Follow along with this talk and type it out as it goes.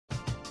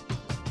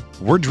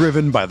We're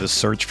driven by the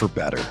search for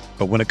better.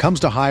 But when it comes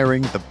to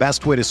hiring, the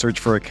best way to search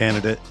for a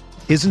candidate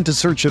isn't to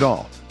search at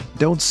all.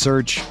 Don't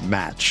search,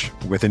 match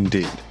with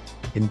Indeed.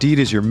 Indeed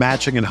is your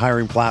matching and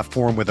hiring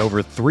platform with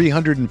over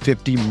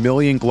 350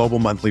 million global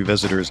monthly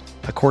visitors,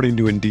 according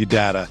to Indeed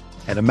data,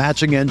 and a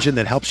matching engine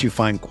that helps you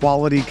find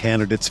quality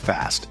candidates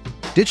fast.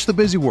 Ditch the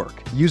busy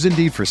work. Use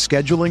Indeed for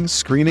scheduling,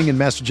 screening, and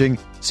messaging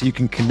so you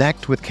can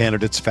connect with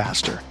candidates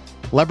faster.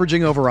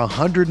 Leveraging over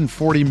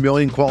 140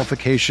 million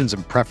qualifications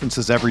and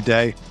preferences every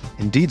day,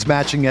 Indeed's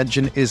matching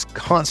engine is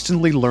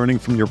constantly learning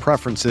from your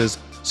preferences,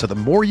 so the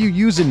more you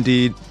use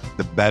Indeed,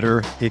 the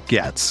better it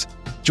gets.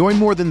 Join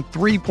more than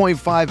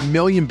 3.5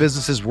 million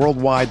businesses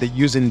worldwide that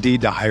use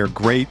Indeed to hire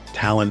great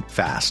talent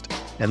fast.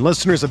 And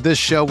listeners of this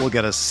show will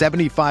get a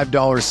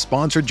 $75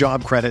 sponsored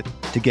job credit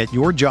to get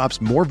your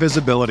jobs more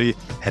visibility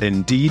at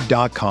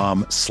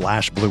Indeed.com/Blue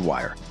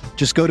Wire.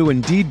 Just go to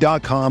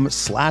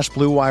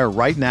Indeed.com/Blue Wire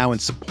right now and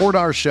support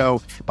our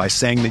show by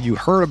saying that you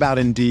heard about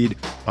Indeed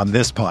on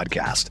this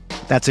podcast.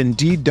 That's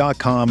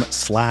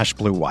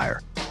Indeed.com/Blue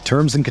Wire.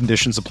 Terms and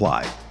conditions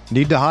apply.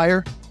 Need to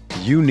hire?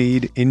 You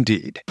need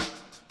Indeed.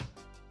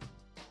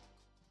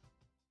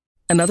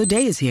 Another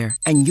day is here,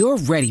 and you're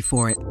ready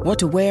for it. What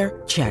to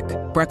wear? Check.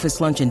 Breakfast,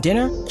 lunch, and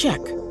dinner?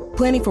 Check.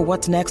 Planning for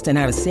what's next and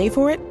how to save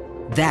for it?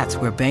 That's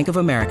where Bank of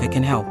America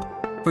can help.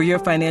 For your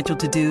financial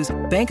to-dos,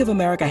 Bank of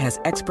America has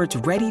experts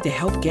ready to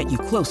help get you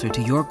closer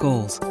to your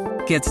goals.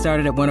 Get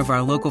started at one of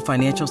our local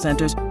financial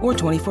centers or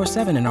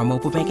 24/7 in our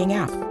mobile banking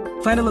app.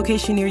 Find a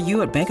location near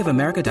you at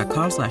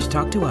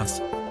bankofamerica.com/talktous.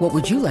 What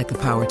would you like the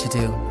power to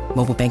do?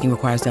 Mobile banking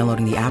requires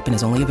downloading the app and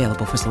is only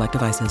available for select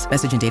devices.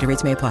 Message and data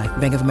rates may apply.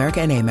 Bank of America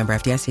N.A., member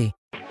FDIC.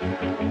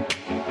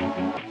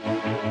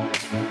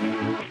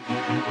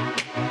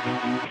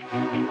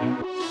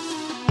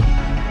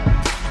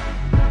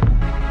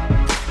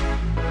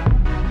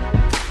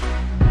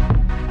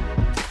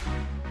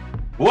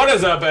 What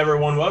is up,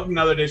 everyone? Welcome to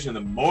another edition of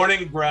the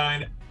Morning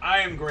Grind. I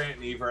am Grant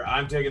Neefer.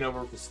 I'm taking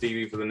over for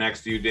Stevie for the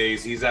next few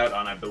days. He's out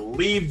on, I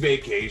believe,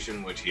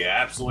 vacation, which he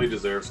absolutely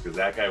deserves because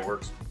that guy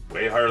works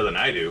way harder than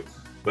I do.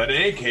 But in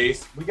any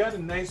case, we got a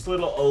nice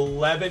little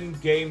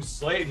 11-game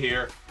slate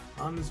here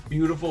on this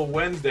beautiful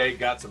Wednesday.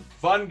 Got some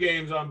fun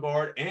games on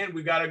board, and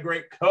we got a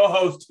great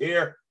co-host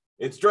here.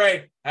 It's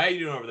Dre. How you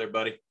doing over there,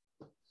 buddy?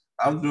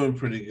 I'm doing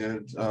pretty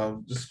good.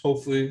 Just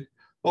hopefully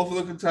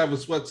looking to have a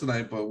sweat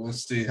tonight, but we'll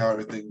see how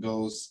everything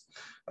goes.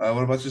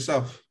 What about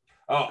yourself?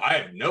 Oh, I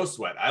have no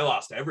sweat. I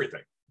lost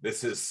everything.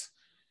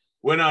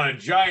 Went on a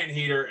giant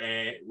heater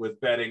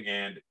with betting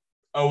and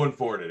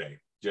 0-4 today.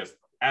 Just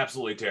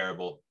absolutely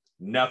terrible.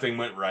 Nothing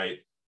went right.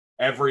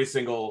 Every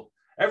single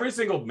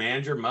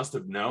manager must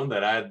have known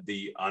that I had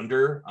the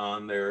under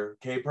on their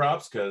K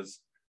props because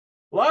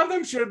a lot of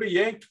them should have been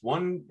yanked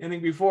one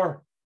inning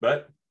before.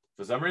 But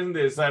for some reason,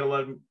 they decided to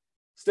let them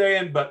stay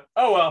in. But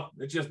oh well,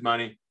 it's just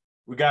money.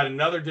 We got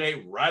another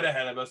day right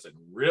ahead of us. A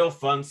real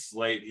fun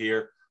slate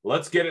here.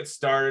 Let's get it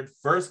started.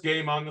 First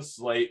game on the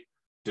slate,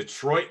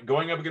 Detroit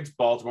going up against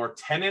Baltimore,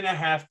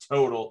 10.5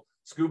 total.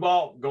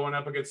 Skubal going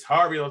up against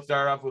Harvey. Let's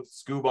start off with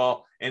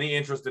Skubal. Any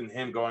interest in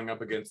him going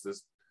up against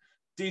this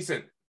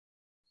decent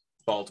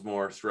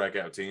Baltimore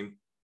strikeout team?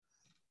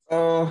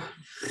 I'm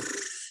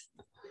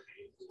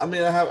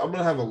gonna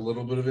have a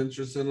little bit of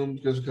interest in him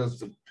because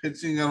the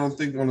pitching, I don't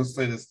think on the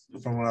slate is,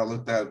 from what I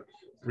looked at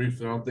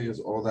briefly, I don't think it's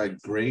all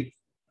that great.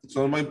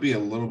 So it might be a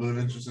little bit of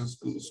interest in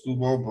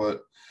Skubal,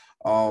 but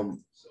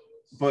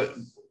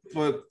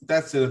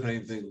that's it if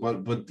anything.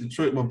 But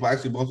Detroit,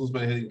 actually, Baltimore's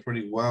been hitting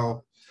pretty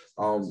well.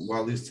 Well,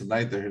 at least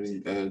tonight they're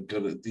hitting a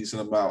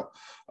decent amount.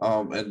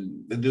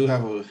 And they do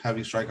have a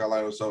heavy strikeout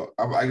lineup, so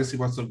I can see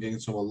myself getting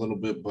to him a little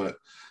bit, but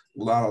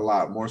a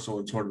lot more so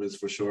in tournaments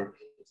for sure.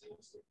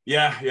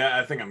 Yeah,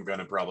 I think I'm going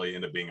to probably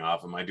end up being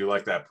off him. I do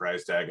like that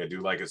price tag. I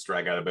do like his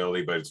strikeout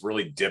ability, but it's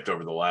really dipped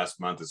over the last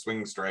month. The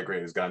swinging strike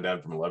rate has gone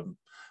down from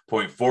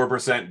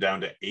 11.4%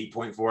 down to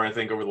 8.4, I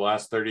think, over the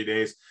last 30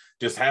 days.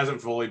 Just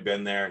hasn't fully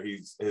been there.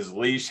 His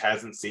leash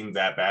hasn't seemed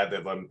that bad.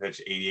 They've let him pitch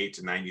 88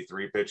 to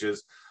 93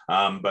 pitches.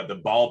 But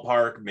the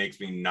ballpark makes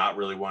me not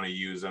really want to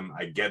use him.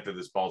 I get that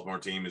this Baltimore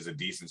team is a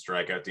decent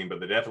strikeout team, but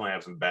they definitely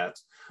have some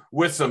bats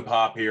with some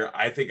pop here.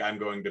 I think I'm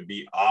going to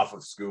be off of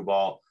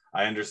Skubal.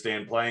 I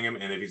understand playing him,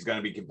 and if he's going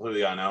to be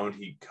completely unowned,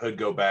 he could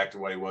go back to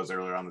what he was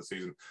earlier on the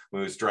season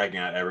when he was striking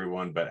out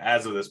everyone. But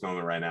as of this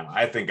moment right now,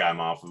 I think I'm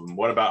off of him.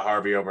 What about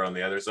Harvey over on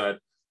the other side?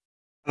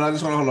 And I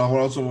just want to hold on. I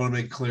also want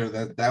to make clear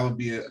that would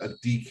be a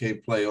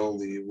DK play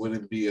only. It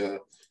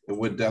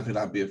would definitely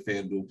not be a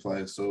FanDuel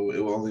play. So it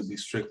will only be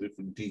strictly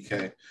from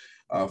DK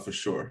for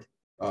sure.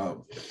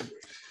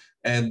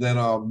 And then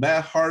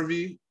Matt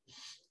Harvey,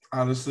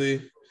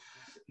 honestly,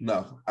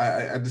 no,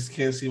 I just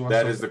can't see myself.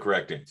 That is the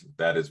correct answer.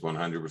 That is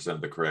 100%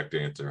 the correct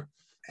answer.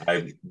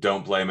 I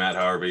don't play Matt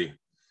Harvey,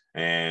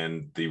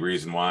 and the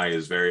reason why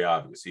is very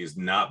obvious. He's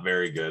not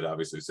very good,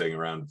 obviously sitting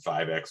around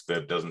 5x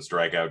FIP, doesn't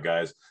strike out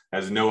guys,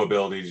 has no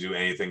ability to do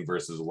anything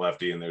versus a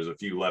lefty, and there's a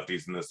few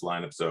lefties in this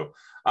lineup, so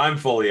I'm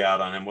fully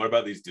out on him. What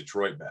about these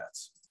Detroit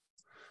bats?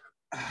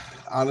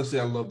 Honestly,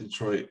 I love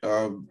Detroit.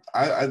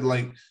 I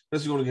like,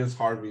 especially going against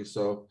Harvey.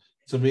 So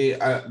to me,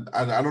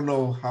 I don't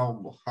know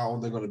how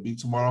they're going to be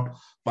tomorrow,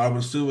 but I'm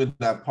assuming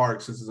that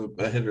park, since it's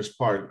a hitter's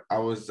park, I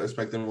was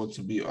expecting everyone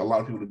to be a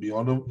lot of people to be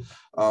on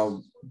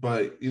them.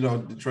 But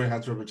Detroit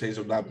has a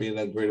reputation of not being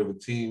that great of a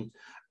team.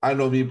 I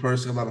know me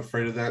personally, I'm not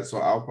afraid of that, so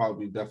I'll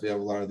probably definitely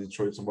have a lot of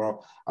Detroit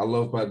tomorrow. I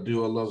love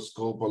Badu, I love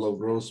Scope, I love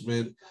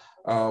Grossman.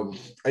 Um,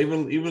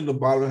 even the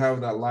bottom half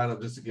of that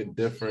lineup just to get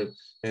different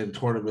in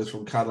tournaments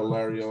from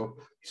Candelario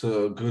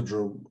to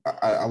Goodrum.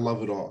 I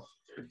love it all.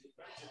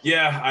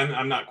 Yeah,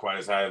 I'm not quite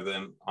as high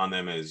on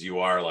them as you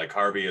are. Like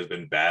Harvey has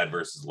been bad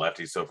versus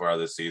lefties so far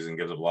this season.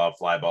 Gives up a lot of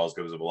fly balls,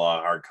 gives up a lot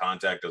of hard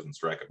contact, doesn't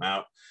strike them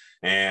out.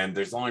 And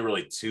there's only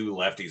really two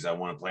lefties I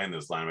want to play in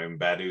this line. I mean,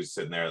 Badu's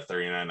sitting there at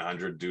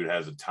 3,900. Dude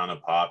has a ton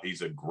of pop.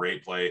 He's a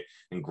great play.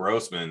 And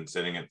Grossman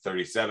sitting at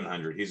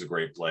 3,700. He's a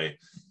great play.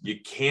 You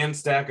can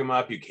stack him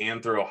up. You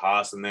can throw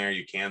Haas in there.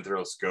 You can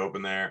throw Scope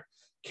in there.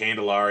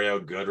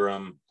 Candelario,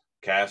 Goodrum,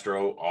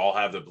 Castro all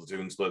have the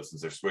platoon split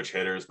since they're switch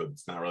hitters, but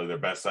it's not really their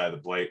best side of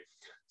the plate.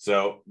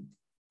 So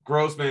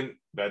Grossman,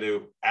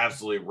 Badu,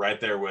 absolutely right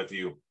there with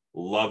you.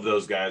 Love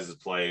those guys'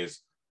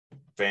 plays.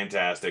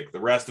 Fantastic. The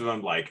rest of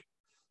them, like,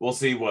 we'll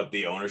see what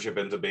the ownership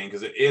ends up being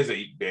because it is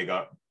a big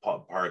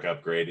park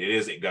upgrade. It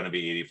is going to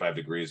be 85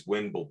 degrees.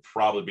 Wind will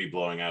probably be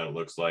blowing out, it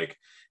looks like.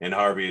 And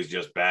Harvey is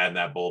just bad, and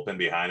that bullpen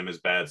behind him is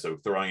bad. So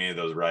throwing any of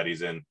those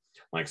righties in,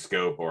 like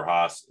Scope or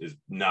Haas, is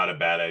not a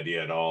bad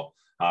idea at all.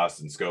 Haas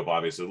and Scope,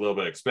 obviously, a little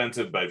bit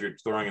expensive, but if you're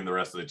throwing in the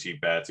rest of the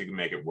cheap bats, you can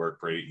make it work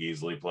pretty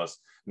easily. Plus,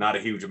 not a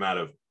huge amount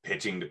of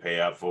pitching to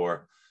pay up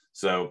for.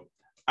 So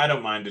I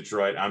don't mind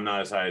Detroit. I'm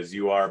not as high as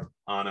you are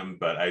on them,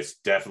 but I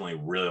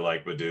definitely really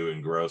like Badu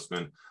and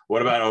Grossman.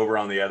 What about over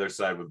on the other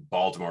side with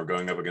Baltimore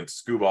going up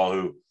against Skubal,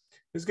 who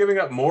is giving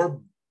up more?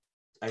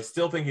 I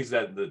still think he's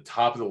at the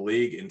top of the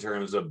league in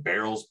terms of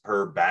barrels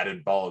per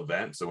batted ball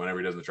event. So whenever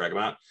he doesn't strike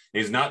them out,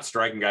 he's not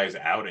striking guys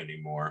out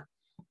anymore.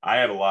 I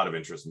have a lot of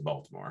interest in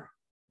Baltimore.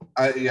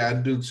 I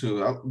do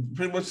too.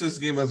 Pretty much this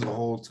game as a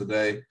whole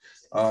today.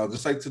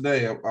 Just like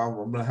today, I'm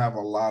going to have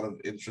a lot of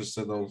interest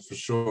in them for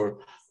sure.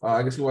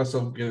 I can see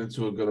myself getting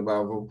into a good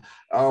amount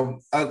of them.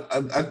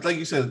 I like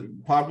you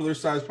said, popular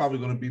side is probably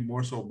going to be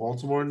more so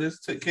Baltimore in this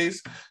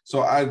case.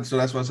 So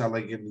that's why I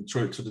like getting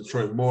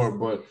Detroit more.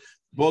 But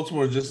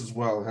Baltimore just as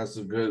well has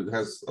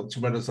a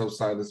tremendous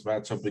upside in this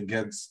matchup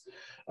against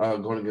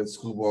going against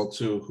Skubal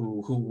too,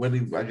 who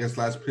winning I guess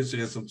last pitch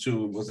against him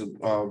too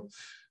wasn't.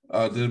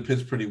 Didn't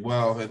pitch pretty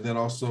well. And then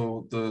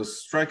also the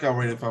strikeout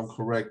rate, if I'm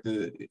correct,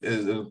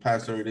 is in the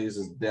past 30 days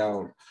is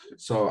down.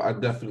 So I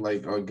definitely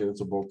like getting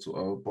to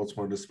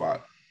Baltimore in this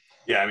spot.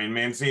 Yeah, I mean,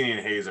 Mancini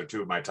and Hayes are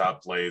two of my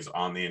top plays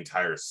on the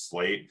entire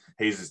slate.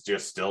 Hayes is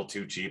just still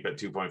too cheap at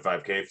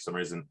 2.5K. For some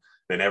reason,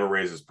 they never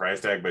raise his price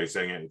tag, but he's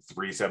saying at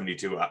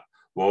 372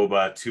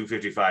 WOBA,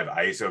 255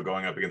 ISO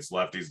going up against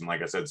lefties. And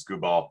like I said,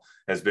 Skubal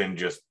has been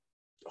just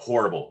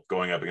horrible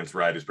going up against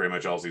righties pretty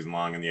much all season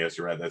long. And yes,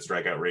 you're right, that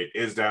strikeout rate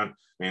is down.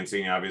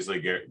 Mancini,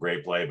 obviously,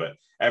 great play, but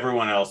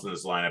everyone else in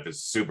this lineup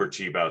is super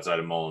cheap outside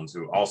of Mullins,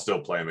 who I'll still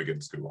play him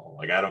against Skubal.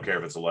 Like, I don't care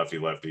if it's a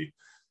lefty.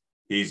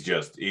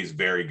 He's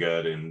very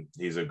good, and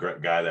he's a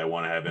great guy that I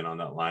want to have in on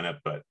that lineup.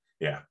 But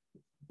yeah,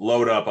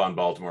 load up on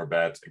Baltimore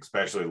bats,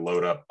 especially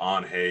load up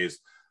on Hayes.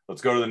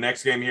 Let's go to the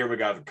next game here. We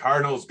got the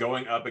Cardinals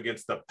going up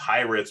against the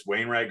Pirates.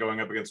 Wainwright going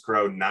up against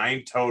Crow,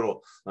 9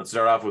 total. Let's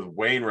start off with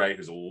Wainwright,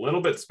 who's a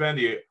little bit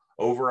spendy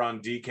over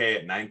on DK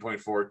at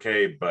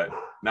 9.4K, but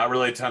not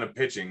really a ton of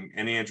pitching.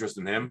 Any interest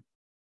in him?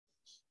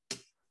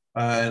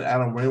 And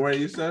Adam Wainwright,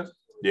 you said?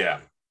 Yeah.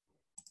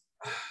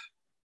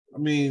 I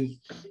mean,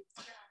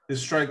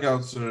 his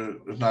strikeouts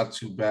are not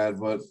too bad,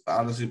 but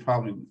honestly,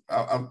 probably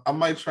I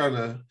might try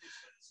to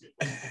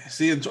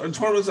see in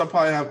tournaments. I'll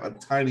probably have a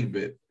tiny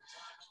bit.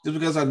 Just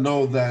because I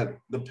know that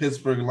the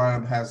Pittsburgh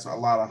lineup has a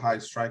lot of high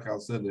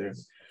strikeouts in there.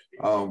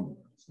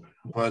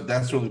 But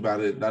that's really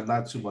about it.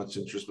 Not too much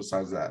interest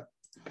besides that.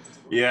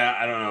 Yeah,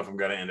 I don't know if I'm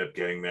going to end up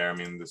getting there. I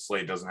mean, the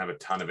slate doesn't have a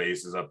ton of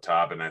aces up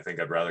top, and I think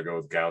I'd rather go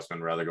with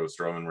Gausman, rather go with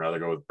Stroman, rather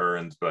go with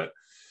Burns. But,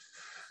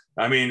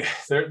 I mean,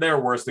 there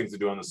are worse things to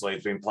do on the slate.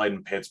 It's being played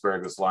in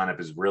Pittsburgh. This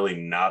lineup is really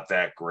not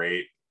that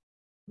great.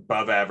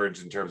 Above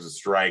average in terms of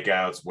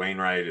strikeouts.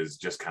 Wainwright is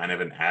just kind of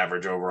an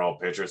average overall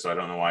pitcher, so I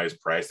don't know why he's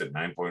priced at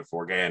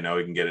 9.4K. I know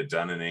he can get it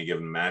done in any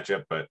given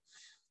matchup, but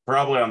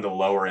probably on the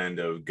lower end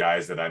of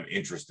guys that I'm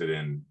interested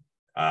in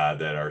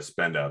that are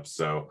spend ups.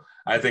 So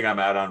I think I'm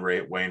out on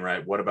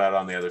Wainwright. What about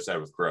on the other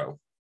side with Crow?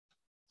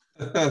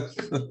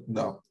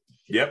 No.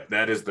 Yep,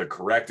 that is the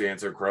correct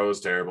answer. Crow is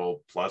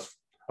terrible, plus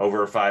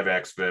over a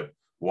 5x FIP,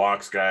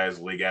 walks guys,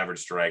 league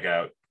average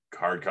strikeout,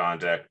 hard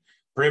contact,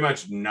 pretty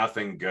much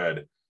nothing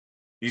good.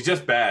 He's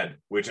just bad,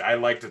 which I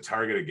like to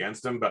target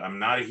against him, but I'm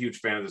not a huge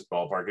fan of this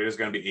ballpark. It is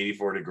going to be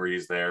 84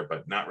 degrees there,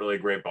 but not really a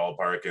great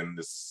ballpark. And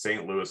this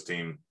St. Louis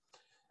team,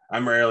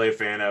 I'm rarely a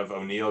fan of.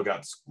 O'Neill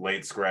got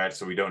late scratch,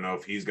 so we don't know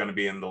if he's going to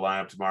be in the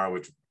lineup tomorrow,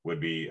 which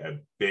would be a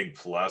big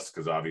plus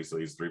because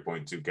obviously he's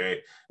 3.2K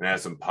and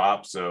has some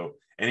pop. So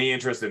any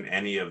interest in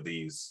any of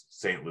these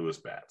St. Louis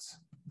bats?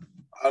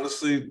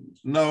 Honestly,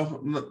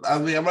 no. I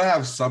mean, I'm gonna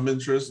have some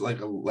interest, like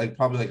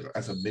probably like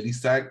as a mini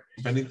stack,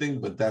 if anything,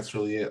 but that's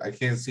really it. I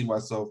can't see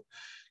myself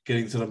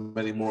getting to them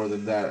any more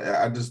than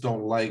that. I just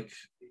don't like.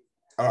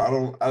 I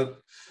don't.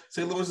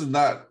 St. Louis is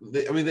not.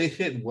 I mean, they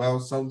hit well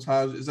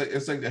sometimes.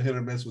 It's like a hit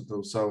or miss with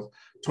them. So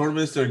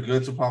tournaments, they're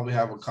good to probably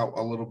have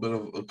a little bit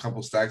of a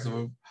couple stacks of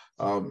them.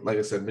 Like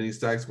I said, mini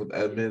stacks with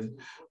Edman,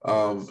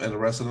 and the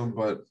rest of them.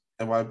 But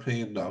in my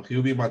opinion, no. He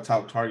would be my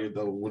top target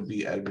though. Would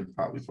be Edman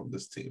probably from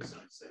this team.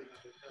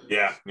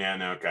 Yeah,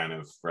 no, kind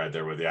of right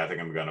there with you. I think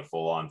I'm going to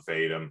full on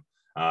fade him.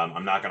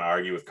 I'm not going to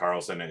argue with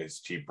Carlson at his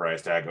cheap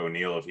price tag.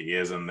 O'Neill, if he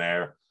is in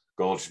there,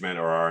 Goldschmidt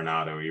or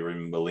Arenado,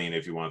 even Molina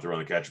if you want to throw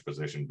in the catcher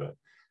position, but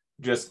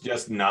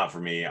just not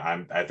for me.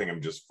 I think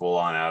I'm just full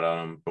on out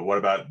on him. But what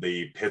about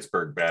the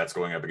Pittsburgh bats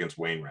going up against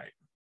Wainwright?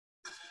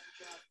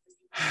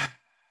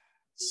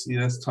 See,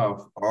 that's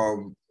tough. I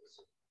know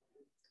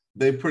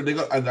they're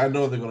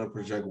going to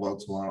project well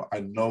tomorrow. I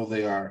know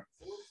they are.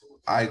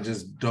 I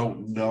just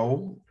don't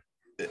know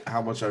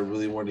how much I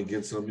really want to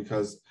get to them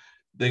because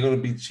they're going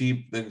to be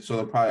cheap.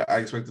 So I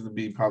expect them to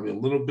be probably a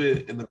little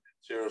bit in the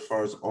picture as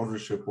far as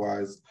ownership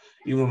wise,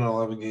 even on an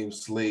 11-game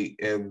slate.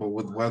 But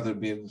with weather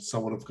being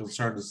somewhat of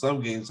concern in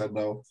some games, I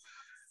know.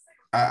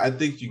 I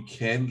think you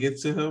can get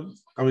to him.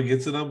 I mean,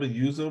 get to them and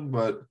use them,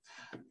 but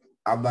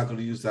I'm not going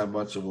to use that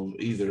much of them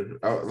either.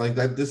 Like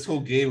that, this whole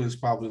game is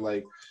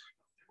probably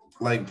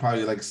like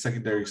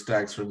secondary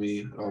stacks for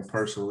me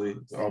personally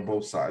on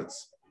both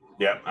sides.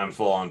 Yeah, I'm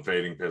full on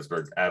fading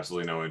Pittsburgh.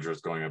 Absolutely no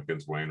interest going up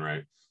against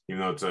Wainwright,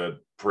 even though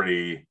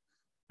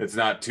it's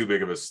not too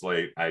big of a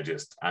slate.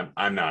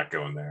 I'm not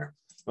going there.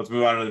 Let's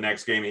move on to the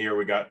next game here.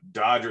 We got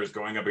Dodgers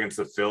going up against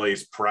the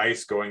Phillies.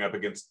 Price going up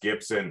against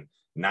Gibson.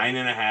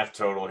 9.5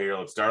 total here.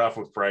 Let's start off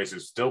with Price,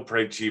 who's still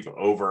pretty cheap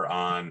over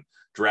on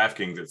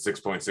DraftKings at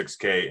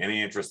 6.6K.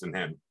 Any interest in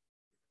him?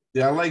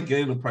 Yeah, I like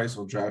getting the price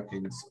on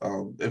DraftKings.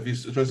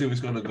 Especially if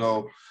he's going to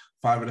go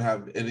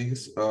 5.5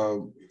 innings,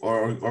 or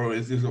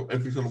if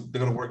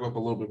they're going to work up a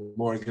little bit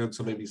more and get him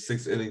to maybe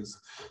 6 innings.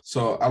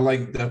 So I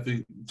like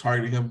definitely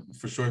targeting him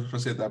for sure,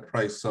 especially at that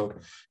price. So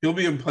he'll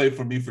be in play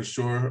for me for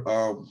sure.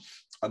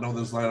 I know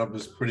this lineup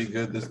is pretty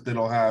good. They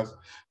don't have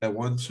that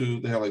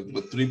 1-2. They have like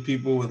 3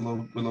 people with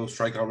low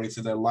strikeout rates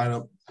in their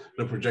lineup.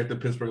 The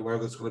projected Pittsburgh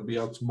lineup that's going to be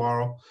out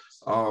tomorrow.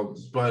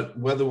 But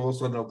weather will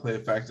also not play a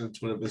factor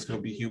into it if it's going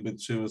to be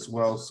humid too as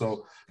well.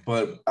 So,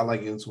 but I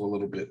like it into a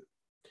little bit.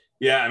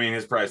 Yeah, I mean,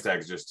 his price tag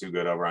is just too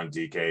good over on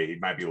DK. He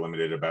might be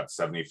limited about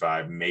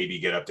 75, maybe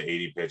get up to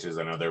 80 pitches.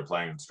 I know they're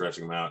planning on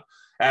stretching him out,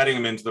 adding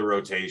him into the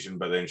rotation,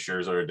 but then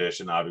Scherzer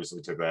addition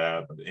obviously took that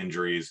out. But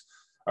injuries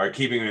are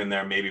keeping him in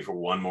there maybe for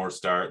one more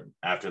start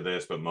after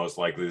this, but most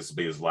likely this will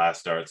be his last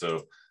start.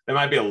 So they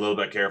might be a little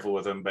bit careful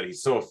with him, but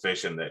he's so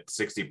efficient that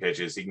 60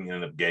 pitches, he can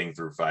end up getting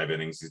through 5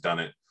 innings. He's done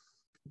it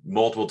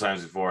multiple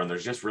times before, and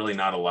there's just really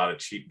not a lot of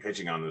cheap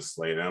pitching on this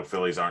slate. I know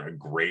Phillies aren't a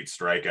great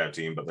strikeout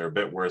team, but they're a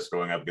bit worse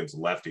going up against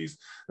lefties.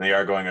 They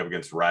are going up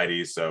against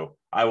righties, so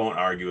I won't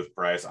argue with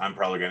Price. I'm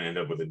probably going to end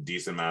up with a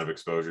decent amount of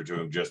exposure to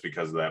him just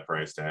because of that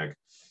price tag.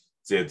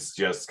 It's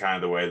just kind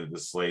of the way that the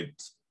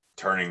slate's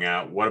turning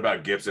out. What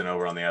about Gibson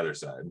over on the other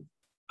side?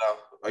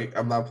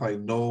 I'm not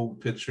playing no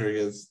pitcher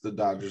against the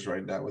Dodgers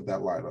right now with that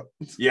lineup.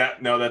 Yeah,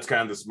 no, that's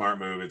kind of the smart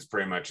move. It's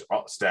pretty much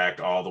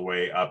stacked all the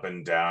way up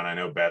and down. I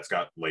know Betts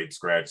got late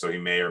scratch, so he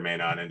may or may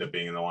not end up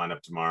being in the lineup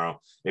tomorrow.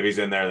 If he's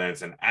in there, then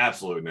it's an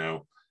absolute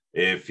no.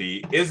 If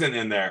he isn't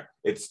in there,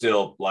 it's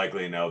still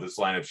likely no. This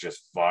lineup's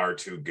just far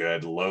too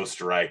good. Low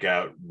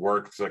strikeout,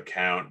 worked the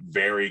count,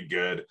 very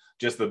good.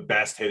 Just the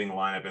best hitting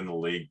lineup in the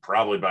league,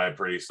 probably by a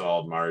pretty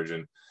solid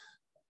margin.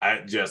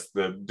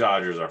 The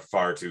Dodgers are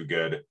far too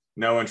good.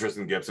 No interest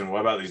in Gibson.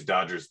 What about these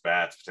Dodgers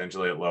bats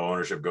potentially at low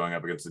ownership going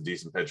up against a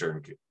decent pitcher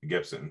in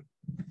Gibson?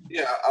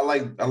 Yeah, I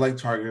like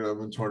targeting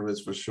them in tournaments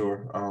for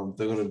sure.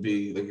 They're going to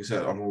be, like you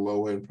said, on the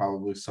low end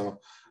probably. So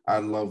I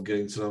love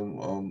getting to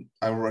them.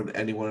 I run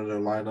anyone in their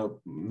lineup.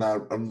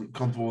 I'm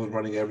comfortable with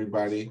running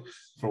everybody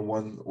from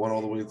one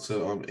all the way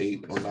to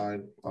 8 or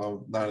 9.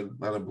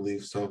 Not a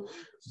belief. So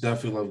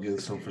definitely love getting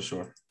some for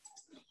sure.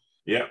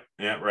 Yeah,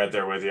 right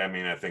there with you. I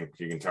mean, I think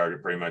you can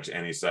target pretty much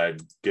any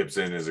side.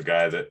 Gibson is a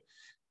guy that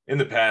in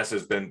the past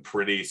has been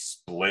pretty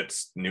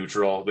splits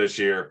neutral. This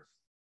year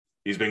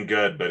he's been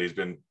good, but he's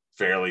been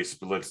fairly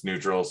splits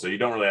neutral. So you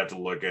don't really have to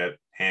look at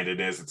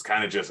handedness. It's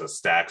kind of just a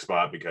stack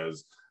spot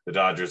because the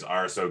Dodgers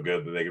are so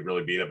good that they could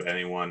really beat up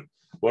anyone.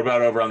 What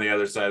about over on the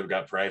other side? We've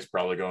got Price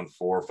probably going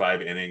 4 or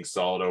 5 innings,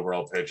 solid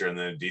overall pitcher, and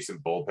then a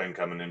decent bullpen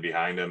coming in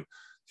behind him.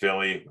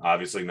 Philly,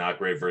 obviously not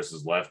great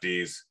versus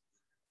lefties.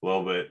 A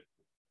little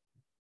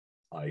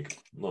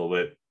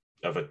bit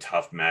of a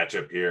tough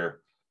matchup here.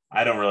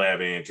 I don't really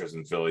have any interest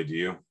in Philly. Do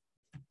you?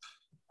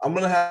 I'm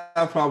gonna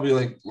have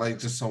probably like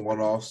just some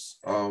one-offs,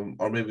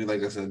 or maybe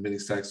like I said, mini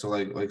stacks. So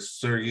like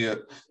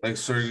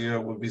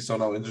Sergia would be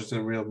someone I'm interested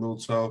in. Real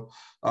Muto.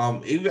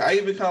 I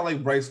even kind of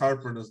like Bryce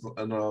Harper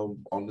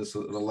on this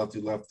in a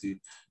lefty,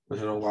 which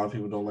I know a lot of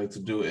people don't like to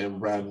do,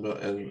 and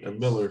and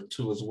Miller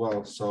too as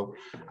well. So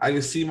I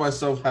can see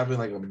myself having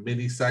like a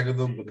mini stack of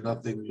them, but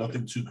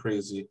nothing too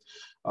crazy.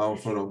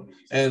 For them.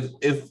 And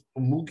if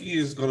Mookie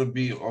is going to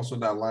be also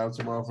in that lineup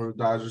tomorrow for the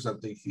Dodgers, I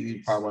think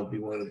he probably might be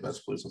one of the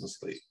best players on the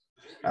slate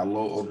at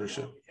low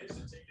ownership.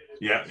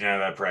 Yeah,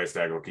 that price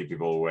tag will keep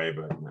people away,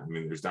 but I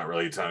mean, there's not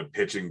really a ton of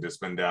pitching to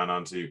spin down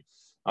onto.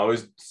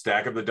 Always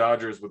stack up the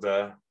Dodgers with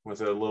a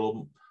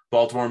little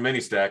Baltimore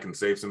mini stack and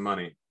save some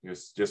money.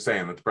 Just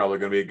saying, that's probably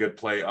going to be a good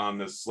play on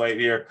this slate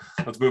here.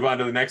 Let's move on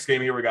to the next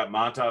game here. We got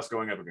Montas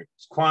going up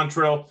against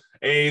Quantrill,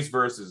 A's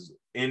versus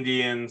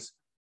Indians.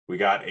 We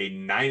got a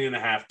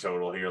 9.5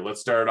 total here. Let's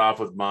start off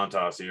with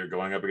Montas here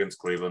going up against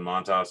Cleveland.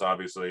 Montas,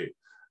 obviously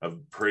a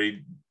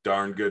pretty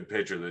darn good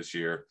pitcher this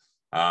year.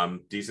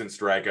 Decent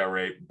strikeout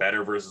rate,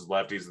 better versus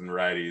lefties than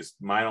righties.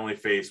 Might only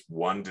face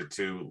 1 to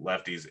 2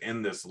 lefties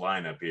in this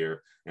lineup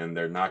here, and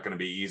they're not going to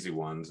be easy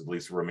ones. At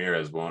least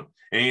Ramirez won't.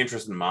 Any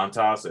interest in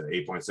Montas at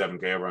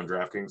 8.7K over on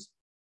DraftKings?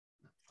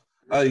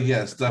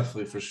 Yes,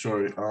 definitely for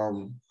sure.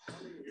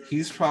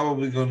 He's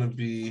probably going to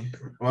be.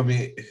 I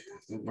mean,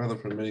 weather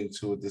permitting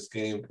to with this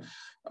game.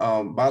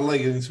 But I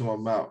like getting to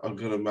a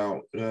good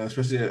amount,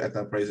 especially at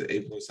that price at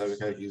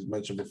 8.7K, like you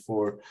mentioned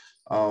before.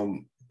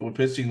 With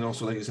pitching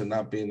also, like you said,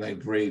 not being that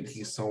great,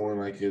 he's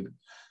someone I could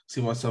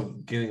see myself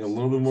getting a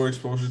little bit more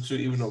exposure to,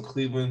 even though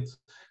Cleveland,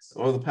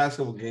 the past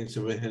couple of games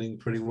have been hitting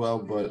pretty well,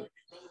 but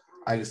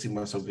I can see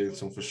myself getting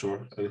some for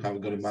sure. I have a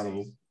good amount of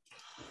them.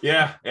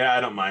 Yeah,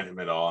 I don't mind him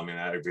at all. I mean,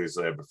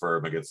 obviously I prefer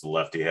him against the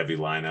lefty-heavy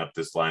lineup.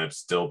 This lineup's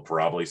still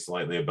probably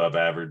slightly above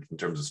average in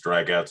terms of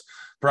strikeouts.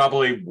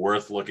 Probably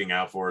worth looking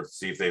out for to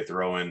see if they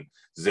throw in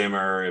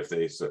Zimmer, if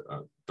they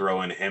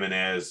throw in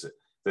Jimenez, if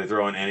they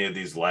throw in any of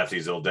these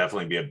lefties, it'll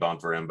definitely be a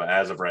bump for him. But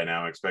as of right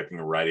now, I'm expecting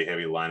a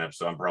righty-heavy lineup,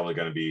 so I'm probably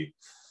going to be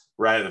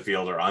right at the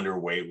field or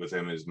underweight with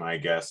him is my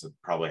guess. I'd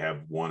probably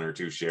have 1 or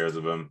 2 shares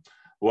of him.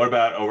 What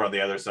about over on the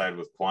other side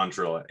with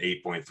Quantrill at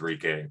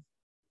 8.3K?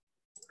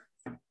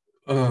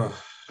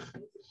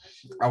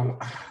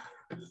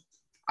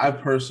 I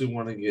personally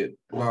want to get.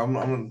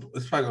 Well,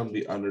 it's probably going to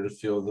be under the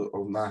field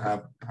or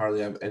not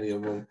hardly have any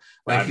of them.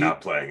 I'm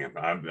not playing him.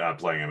 I'm not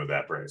playing him at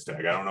that price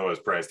tag. I don't know what his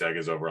price tag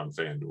is over on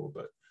FanDuel,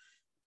 but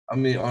I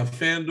mean on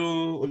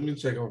FanDuel. Let me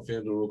check on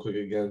FanDuel real quick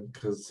again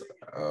because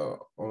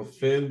on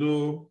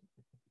FanDuel,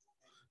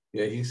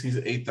 yeah, he sees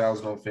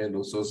 8,000 on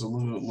FanDuel, so it's a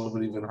little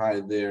bit even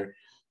higher there,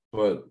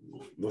 but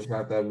there's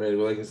not that many.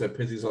 But like I said,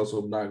 pitching's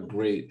also not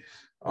great.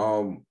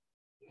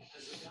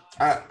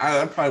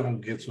 I probably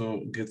won't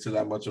get to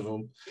that much of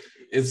him.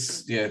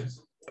 It's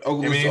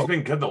Oakland, I mean, he's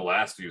been good the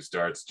last few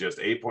starts. Just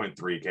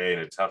 8.3K in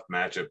a tough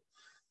matchup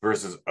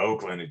versus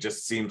Oakland. It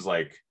just seems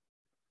like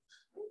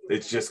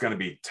it's just going to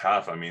be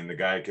tough. I mean, the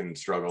guy can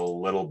struggle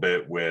a little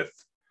bit with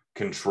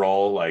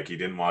control. Like he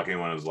didn't walk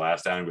anyone his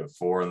last time, but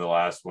 4 in the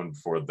last one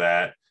before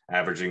that,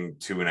 averaging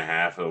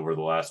 2.5 over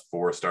the last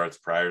 4 starts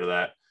prior to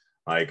that.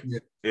 Like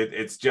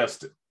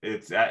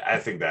I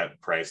think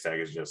that price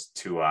tag is just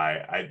too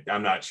high.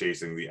 I'm not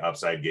chasing the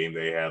upside game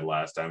they had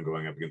last time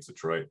going up against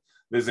Detroit.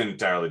 This is an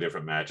entirely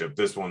different matchup.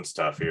 This one's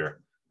tough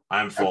here.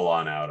 I'm full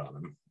on out on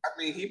him. I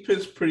mean, he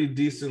pitched pretty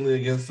decently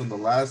against them the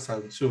last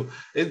time too.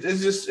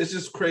 It's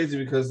just crazy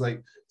because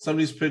like some of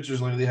these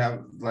pitchers literally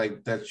have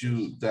like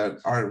that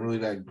aren't really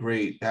that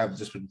great have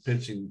just been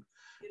pitching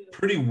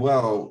pretty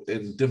well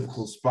in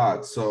difficult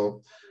spots.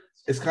 So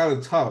it's kind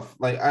of tough.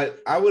 Like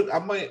I'm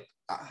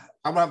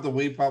gonna have to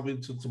wait probably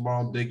until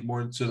tomorrow and dig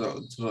more into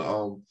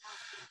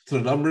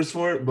the numbers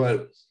for it.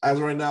 But as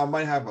of right now, I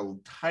might have a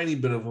tiny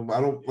bit of them.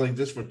 I don't like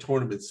just for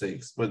tournament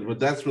sakes, but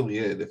that's really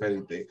it, if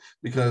anything,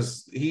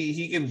 because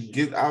he can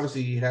get.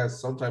 Obviously, he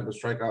has some type of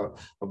strikeout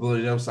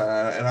ability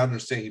upside, and I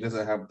understand he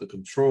doesn't have the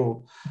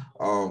control,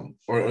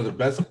 or the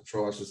best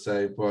control, I should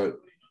say, but.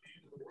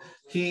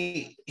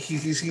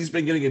 He's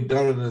been getting it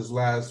done in his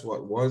last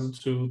 1,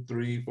 2,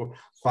 3, 4,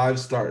 5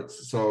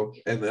 starts. So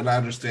and I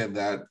understand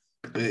that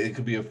it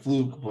could be a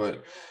fluke,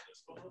 but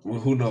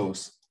who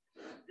knows?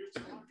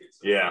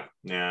 Yeah.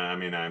 I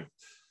mean,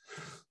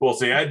 we'll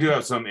see. I do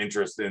have some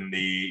interest in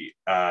the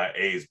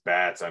A's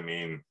bats. I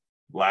mean,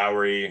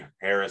 Lowry,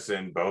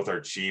 Harrison, both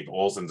are cheap.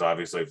 Olsen's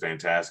obviously a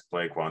fantastic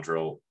play.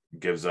 Quantrill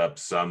gives up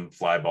some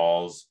fly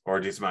balls or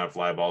a decent amount of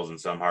fly balls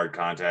and some hard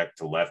contact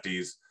to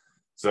lefties.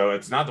 So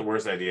it's not the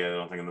worst idea, I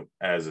don't think,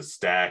 as a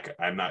stack.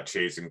 I'm not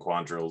chasing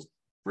Quantrill's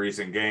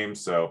recent games,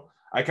 so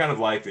I kind of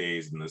like the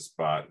A's in this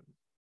spot.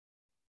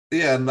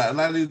 Yeah, and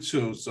I do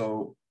too.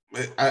 So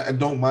I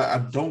don't mind. I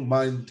don't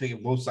mind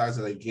taking both sides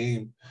of that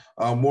game.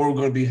 More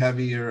going to be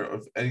heavier,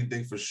 of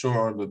anything for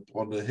sure,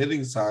 on the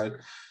hitting side.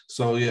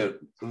 So yeah,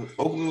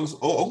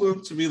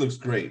 Oakland to me looks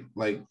great.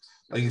 Like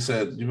you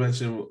said, you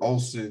mentioned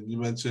Olsen, you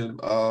mentioned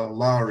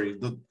Lowry,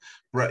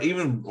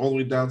 even all the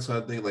way down to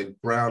I think like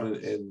Brown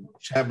and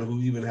Chapman, who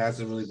even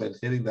hasn't really been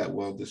hitting that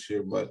well this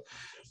year. But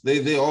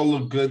They all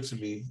look good to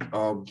me.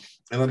 And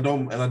I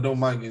don't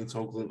mind getting to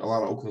Oakland, a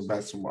lot of Oakland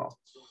bats tomorrow.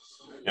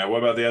 Yeah,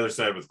 what about the other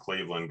side with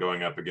Cleveland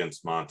going up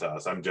against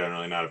Montas? I'm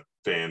generally not a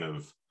fan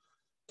of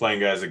playing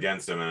guys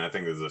against him, and I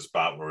think there's a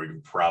spot where we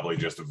can probably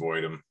just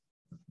avoid him.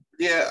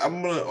 Yeah,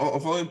 I'm gonna.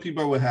 If only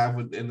people I would have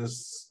in the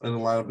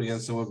lineup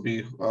against him would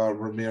be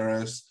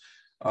Ramirez.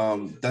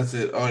 That's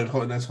it.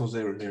 Oh, and that's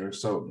Jose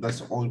Ramirez. So that's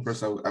the only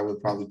person I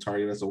would probably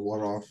target as a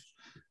one-off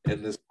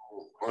in the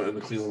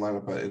Cleveland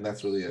lineup, and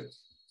that's really it.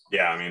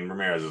 Yeah, I mean,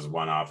 Ramirez is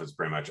one-off. It's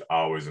pretty much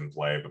always in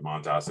play, but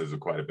Montas is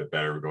quite a bit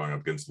better going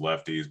up against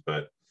lefties.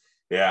 But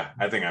yeah,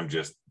 I think I'm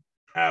just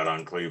out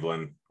on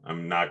Cleveland.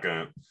 I'm not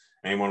gonna.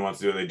 Anyone wants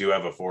to do it, they do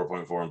have a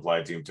 4.4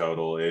 implied team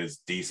total. It is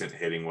decent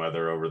hitting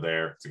weather over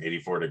there. It's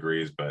 84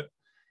 degrees, but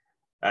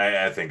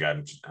I think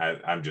I'm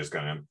just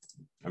gonna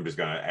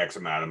X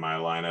them out of my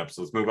lineup.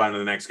 So let's move on to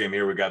the next game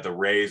here. We got the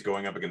Rays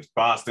going up against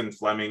Boston,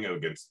 Fleming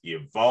against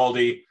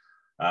Eovaldi.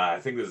 I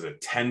think this is a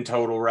 10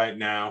 total right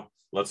now.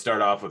 Let's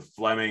start off with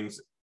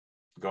Fleming's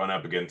going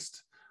up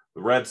against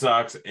the Red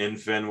Sox in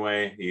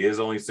Fenway. He is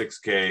only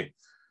 6K.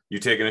 You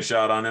taking a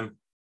shot on him?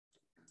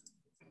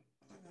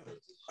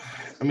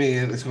 I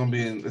mean, it's gonna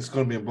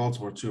be in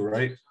Baltimore too,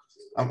 right?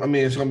 Not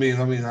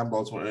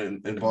Baltimore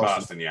in Boston.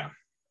 Boston, yeah.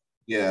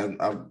 Yeah,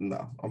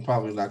 I'm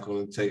probably not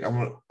going to take.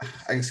 I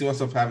can see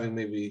myself having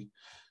maybe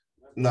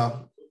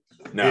no.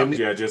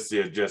 Just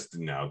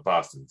no.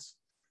 Boston's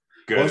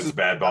good. It's a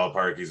bad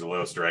ballpark. He's a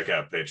low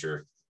strikeout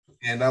pitcher.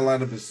 And that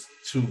lineup is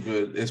too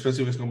good,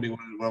 especially if it's going to be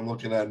what I'm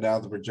looking at now,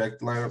 the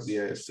projected lineup.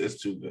 Yeah,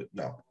 it's too good.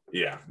 No.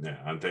 Yeah.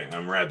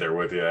 I'm right there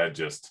with you.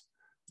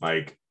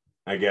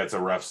 I get it's a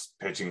rough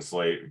pitching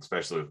slate,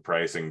 especially with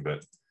pricing,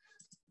 but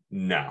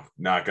no,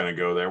 not going to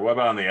go there. What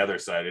about on the other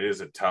side? It is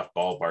a tough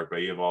ballpark, but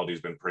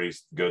Eovaldi's been pretty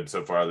good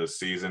so far this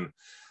season.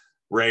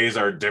 Rays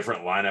are a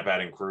different lineup,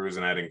 adding Cruz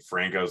and adding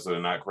Franco, so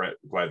they're not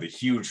quite the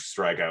huge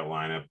strikeout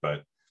lineup,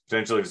 but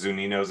potentially if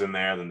Zunino's in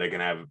there, then they can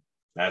have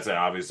 – that's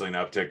obviously an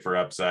uptick for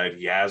upside.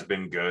 He has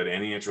been good.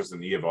 Any interest in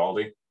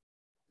Eovaldi?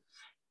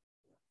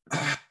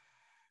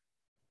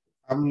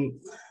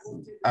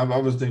 I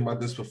was thinking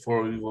about this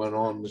before we went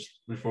on,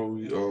 before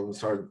we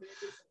started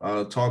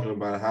talking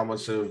about how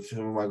much of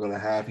him am I going to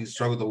have. He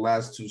struggled the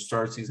last two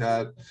starts he's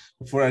had.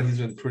 Before that, he's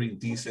been pretty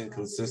decent,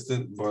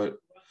 consistent. But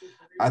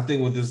I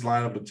think with this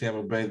lineup in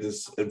Tampa Bay,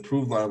 this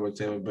improved lineup in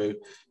Tampa Bay,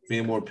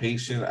 being more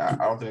patient, I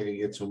don't think I can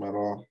get to him at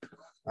all.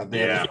 I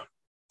think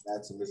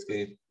that's in this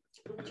game.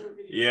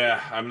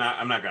 Yeah, I'm not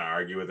going to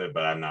argue with it,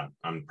 but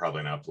I'm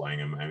probably not playing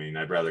him. I mean,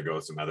 I'd rather go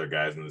with some other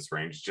guys in this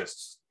range.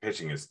 Just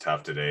pitching is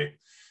tough today.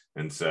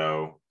 And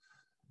so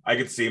I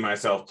could see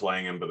myself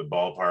playing him, but the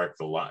ballpark,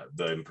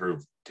 the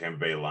improved Tampa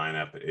Bay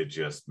lineup, it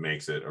just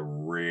makes it a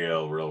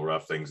real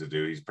rough thing to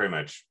do. He's pretty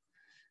much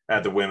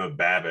at the whim of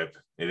BABIP.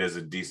 It is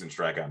a decent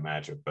strikeout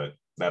matchup, but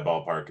that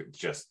ballpark is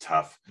just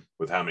tough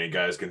with how many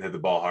guys can hit the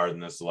ball hard in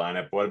this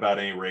lineup. What about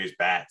any Rays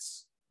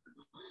bats?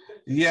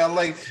 Yeah,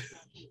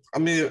 I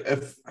mean,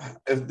 if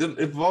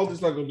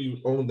Valdi's not going to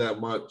be owned that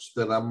much,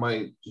 then I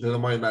might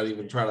not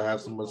even try to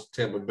have so much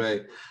Tampa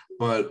Bay.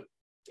 But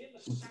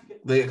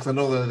because I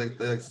know that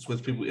they like to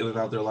switch people in and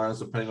out their lineups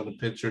depending on the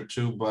pitcher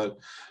too. But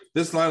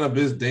this lineup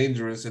is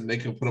dangerous and they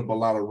can put up a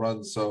lot of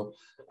runs. So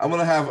I'm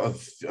gonna have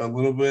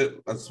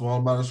a small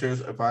amount of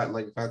shares. If I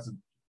had to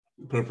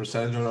put a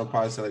percentage on it, I'll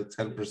probably say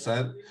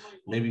 10%,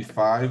 maybe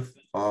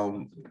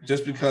 5%.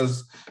 Just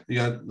because they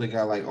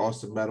got like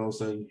Austin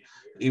Meadows, and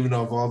even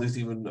though Valdi's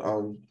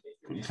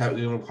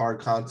have hard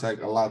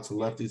contact a lot to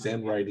lefties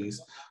and righties.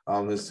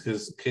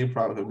 His K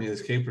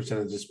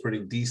percentage is pretty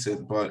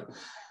decent, but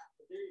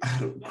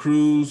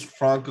Cruz,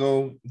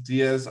 Franco,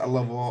 Diaz, I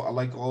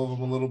like all of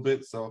them a little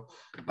bit. So,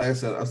 like I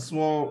said, a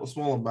small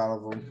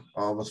amount of them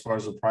as far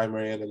as the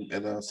primary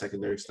and a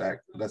secondary stack.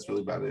 That's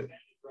really about it.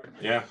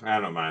 Yeah, I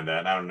don't mind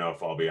that. I don't know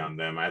if I'll be on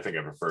them. I think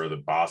I prefer the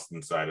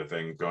Boston side of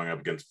things going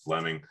up against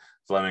Fleming.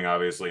 Fleming,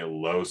 obviously a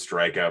low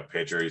strikeout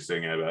pitcher. He's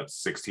sitting at about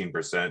 16%,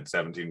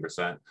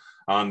 17%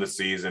 on the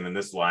season. And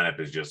this lineup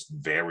is just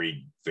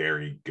very,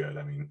 very good.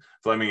 I mean,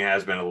 Fleming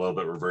has been a little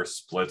bit reverse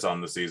splits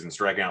on the season,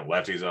 striking out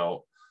lefties a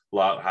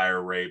lot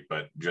higher rate,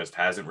 but just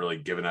hasn't really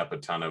given up a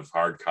ton of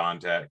hard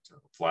contact,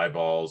 fly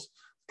balls,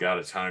 got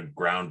a ton of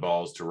ground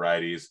balls to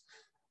righties.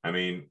 I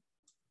mean,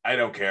 I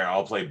don't care.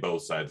 I'll play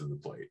both sides of the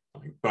plate.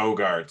 Like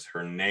Bogarts,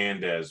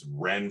 Hernandez,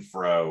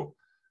 Renfroe,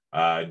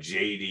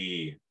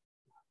 JD,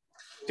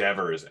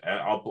 Devers.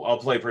 I'll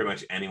play pretty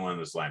much anyone in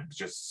this line. It's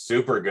just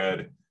super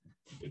good.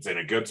 It's in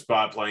a good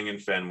spot playing in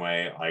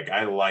Fenway.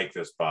 I like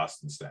this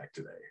Boston stack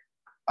today.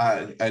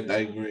 I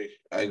agree.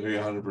 I agree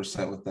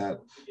 100% with that.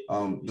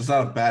 There's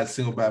not a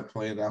single bad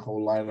play in that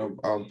whole lineup.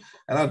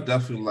 And I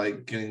definitely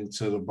like getting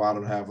to the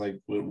bottom half, with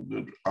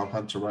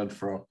Hunter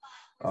Renfroe.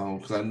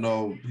 Because I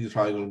know he's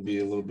probably going to be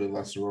a little bit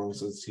less wrong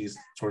since he's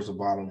towards the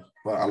bottom.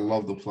 But I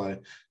love the play,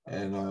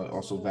 and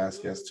also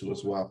Vasquez too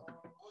as well.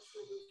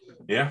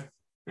 Yeah.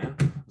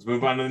 Let's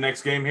move on to the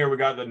next game here. We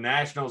got the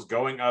Nationals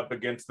going up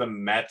against the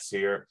Mets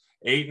here.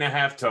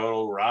 8.5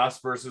 total. Ross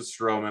versus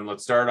Stroman.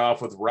 Let's start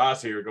off with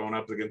Ross here going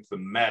up against the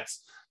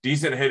Mets.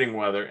 decent hitting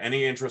weather.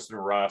 Any interest in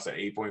Ross at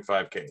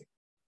 8.5K?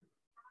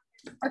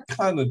 I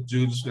kind of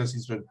do, just because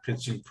he's been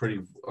pitching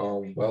pretty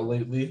well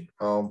lately.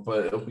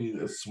 But it'll be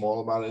a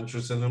small amount of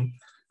interest in him,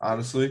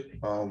 honestly.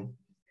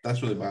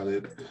 That's really about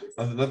it.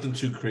 Nothing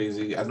too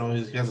crazy. I know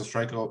he has a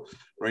strikeout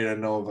rate. I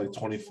know of like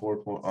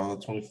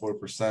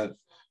 24%.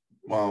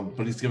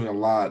 But he's giving a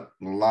lot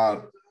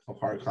of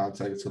hard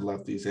contact to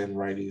lefties and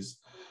righties,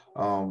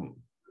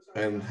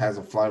 and has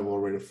a fly ball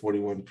rate of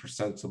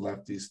 41% to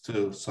lefties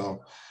too.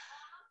 So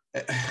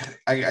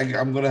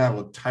I'm gonna have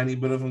a tiny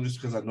bit of him just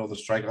because I know the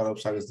strikeout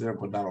upside is there,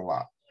 but not a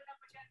lot.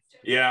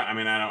 Yeah, I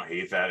mean, I don't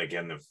hate that.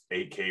 Again, the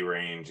 8K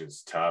range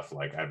is tough.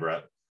 Like,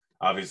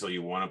 obviously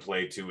you want to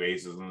play two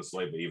aces in the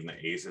slate, but even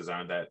the aces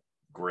aren't that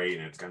great,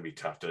 and it's going to be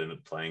tough to end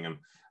up playing him.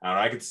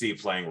 I could see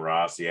playing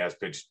Ross. He has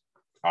pitched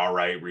all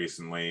right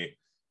recently,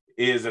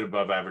 is an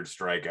above average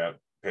strikeout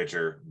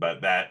pitcher,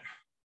 but that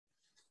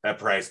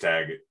price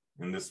tag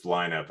in this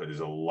lineup is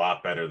a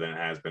lot better than it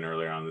has been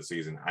earlier on the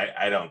season.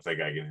 I don't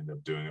think I can end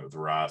up doing it with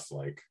Ross.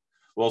 Like,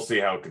 we'll see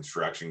how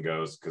construction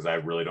goes, because I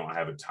really don't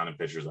have a ton of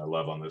pitchers I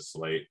love on this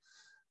slate.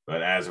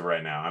 But as of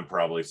right now, I'm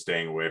probably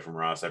staying away from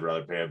Ross. I'd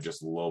rather pay up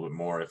just a little bit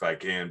more if I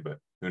can, but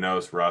who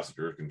knows?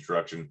 Roster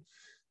construction.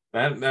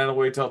 That'll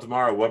wait till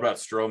tomorrow. What about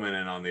Stroman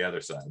and on the other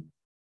side?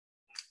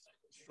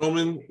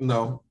 Stroman,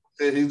 no.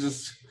 I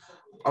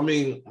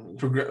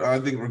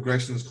think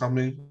regression is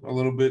coming a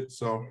little bit,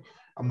 so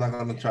I'm not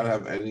going to try to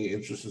have any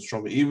interest in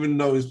Stroman, even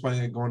though he's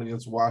going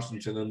against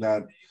Washington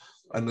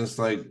and this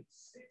like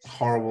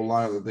horrible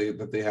line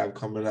that they have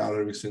coming out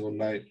every single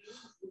night.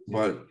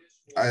 But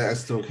I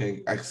still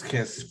can't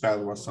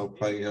fathom myself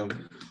playing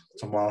him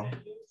tomorrow.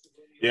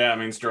 Yeah, I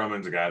mean,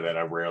 Stroman's a guy that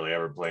I rarely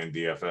ever play in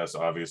DFS.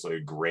 Obviously,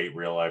 a great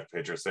real-life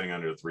pitcher, sitting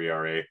under 3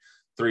 RA,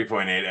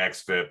 3.8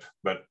 xFIP,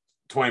 but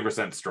 20%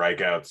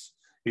 strikeouts.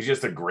 He's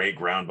just a great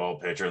ground ball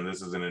pitcher, and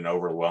this isn't an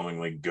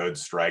overwhelmingly good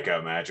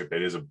strikeout matchup.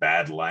 It is a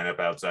bad lineup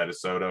outside of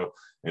Soto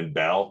and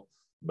Bell,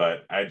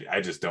 but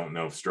I just don't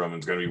know if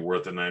Stroman's going to be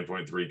worth a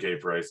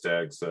 9.3K price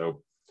tag.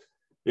 So,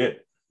 yeah,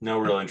 no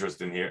real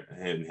interest in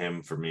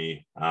him for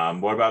me.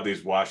 What about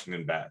these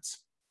Washington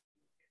bats?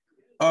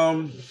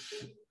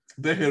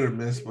 They're hit or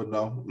miss, but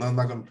no, I'm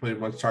not going to play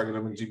much target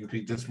them in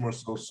GPP. Just more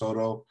so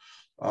Soto,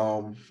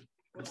 and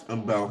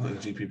Bell in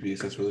GPPs.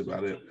 That's really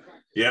about it.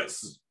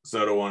 Yes,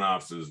 Soto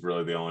one-offs is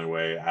really the only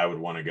way I would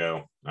want to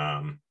go.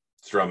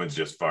 Stroman's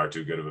just far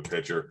too good of a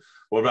pitcher.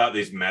 What about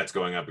these Mets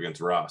going up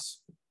against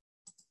Ross?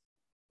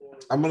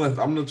 I'm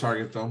gonna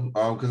target them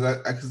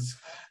because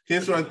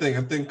here's what I think.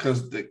 I think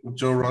because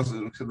Ross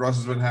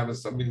has been having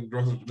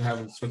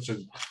such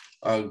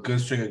a good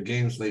string of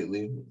games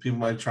lately. People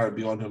might try to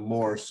be on him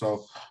more.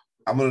 So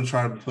I'm gonna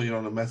try to put you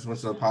on the Mets as much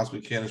as I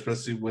possibly can,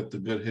 especially with the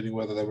good hitting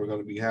weather that we're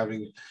going to be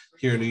having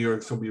here in New York.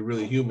 It's gonna be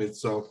really humid.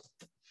 So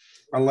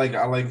I like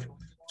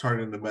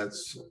targeting the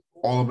Mets.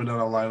 All of them in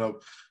our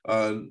lineup.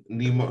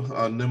 Nimmo,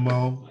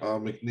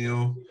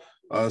 McNeil,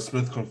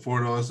 Smith,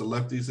 Conforto as the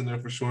lefties in there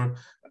for sure.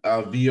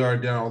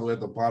 VR down all the way at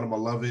the bottom. I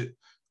love it.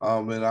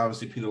 And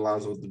obviously Pete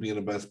Alonso being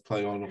the best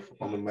play on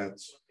the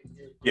Mets.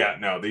 Yeah,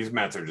 no, these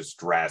Mets are just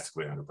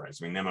drastically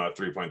underpriced. I mean, Nimmo at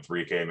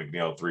 3.3K,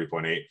 McNeil at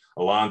 3.8.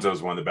 Alonso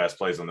is one of the best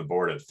plays on the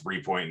board at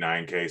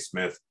 3.9K.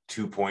 Smith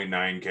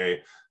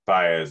 2.9K.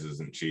 Baez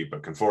isn't cheap,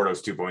 but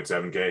Conforto's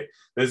 2.7K.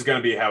 This is going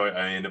to be how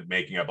I end up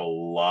making up a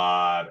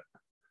lot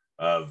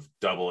of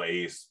double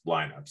ace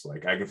lineups.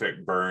 Like, I can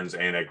fit Burns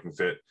and I can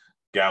fit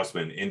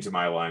Gausman into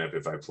my lineup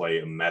if I play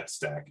a Mets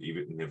stack,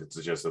 even if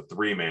it's just a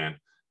 3-man.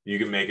 You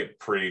can make it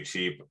pretty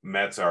cheap.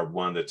 Mets are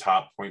one of the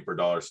top point per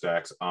dollar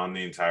stacks on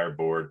the entire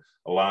board.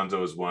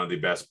 Alonso is one of the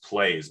best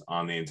plays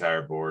on the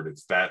entire board.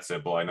 It's that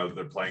simple. I know that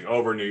they're playing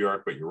over New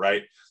York, but you're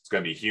right. It's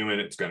going to be humid.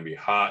 It's going to be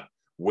hot.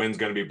 Wind's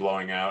going to be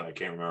blowing out. I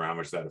can't remember how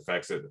much that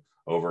affects it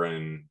over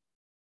in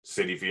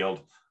Citi Field.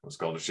 It's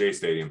called a Shea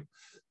Stadium.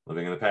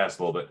 Living in the past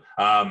a little bit.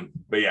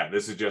 But yeah,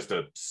 this is just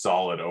a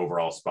solid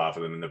overall spot for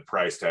them. And the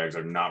price tags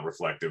are not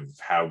reflective of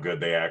how good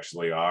they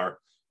actually are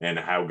and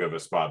how good of a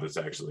spot this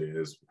actually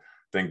is.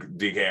 I think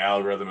DK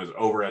algorithm has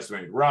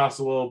overestimated Ross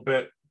a little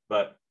bit,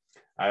 but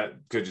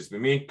could just be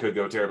me, could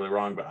go terribly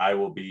wrong, but I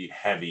will be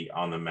heavy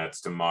on the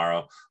Mets tomorrow.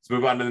 Let's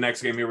move on to the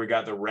next game here. We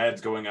got the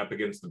Reds going up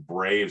against the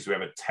Braves. We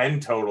have a 10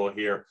 total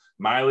here.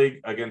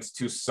 Miley against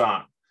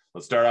Toussaint.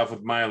 Let's start off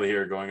with Miley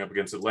here going up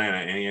against Atlanta.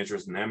 Any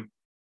interest in him?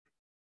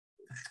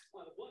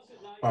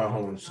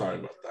 Hold on, sorry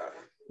about that.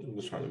 I'm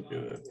just trying to get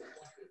it.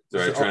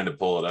 Sorry, trying to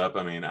pull it up.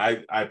 I mean,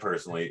 I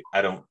personally,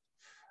 I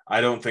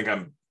don't think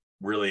I'm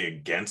really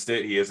against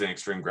it. He is an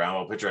extreme ground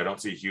ball pitcher. I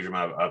don't see a huge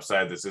amount of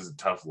upside. This is a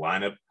tough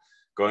lineup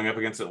going up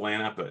against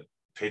Atlanta, but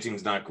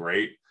pitching's not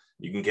great.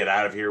 You can get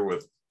out of here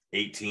with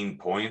 18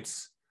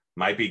 points.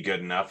 Might be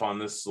good enough on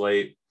this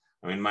slate.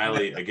 I mean,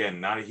 Miley, again,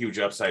 not a huge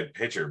upside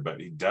pitcher,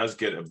 but he does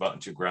get a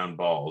bunch of ground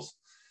balls.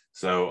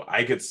 So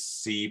I could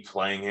see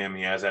playing him.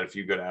 He has had a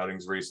few good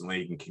outings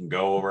recently. He can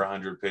go over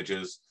 100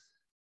 pitches.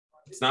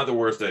 It's not the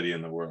worst idea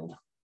in the world.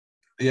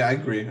 Yeah, I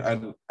agree. I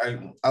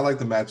like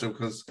the matchup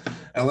because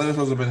Atlanta's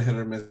also been hit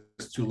or miss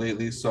too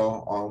lately.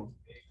 So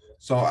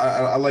So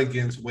I like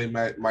getting to Wade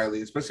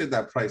Miley, especially at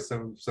that price,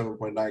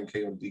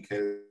 7.9K on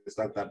DK. It's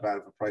not that bad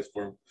of a price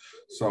for him.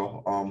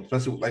 So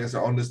especially like I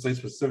said, on this slate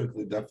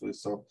specifically, definitely.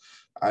 So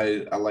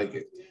I like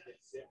it.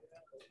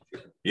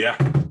 Yeah.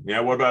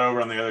 What about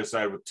over on the other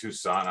side with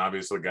Toussaint?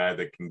 Obviously, a guy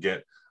that can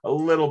get a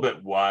little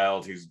bit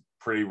wild. He's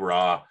pretty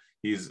raw.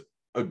 He's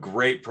a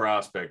great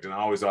prospect and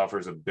always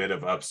offers a bit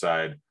of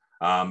upside.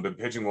 Been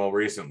pitching well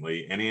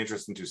recently. Any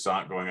interest in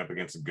Toussaint going up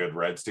against a good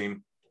Reds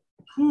team?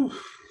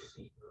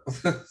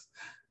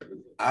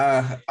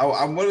 I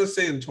want to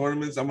say in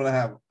tournaments, I'm gonna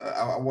have.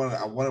 I want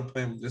to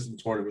play him just in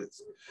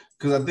tournaments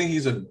because I think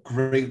he's a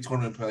great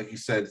tournament player. Like you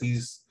said,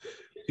 he's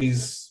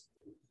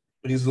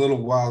a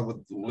little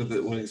wild with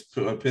it when he's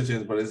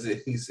pitching, but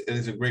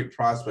he's a great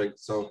prospect.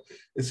 So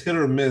it's hit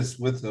or miss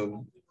with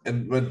him.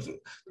 But the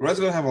Reds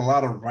are gonna have a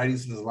lot of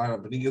righties in his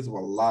lineup, but he gives them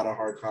a lot of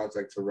hard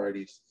contact to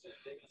righties.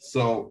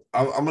 So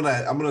I'm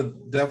gonna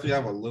definitely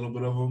have a little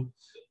bit of them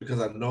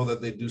because I know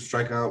that they do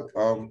strike out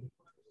a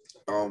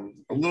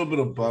little bit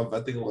above.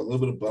 I think a little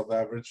bit above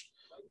average,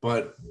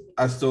 but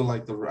I still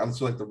like the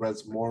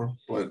Reds more.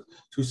 But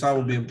Toussaint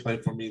will be in play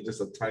for me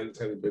just a tiny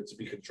bit to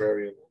be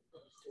contrarian.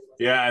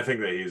 Yeah, I think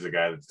that he's a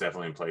guy that's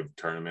definitely in play for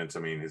tournaments. I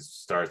mean, his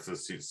starts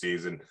this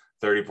season,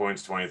 30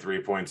 points,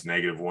 23 points,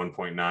 negative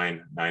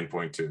 1.9,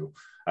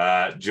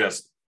 9.2.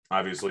 Just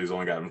obviously he's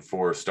only gotten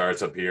 4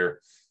 starts up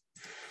here.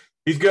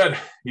 He's good.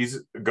 He's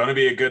going to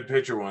be a good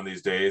pitcher one of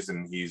these days,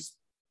 and he's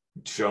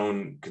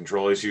shown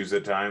control issues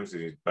at times,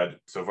 but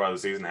so far the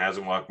season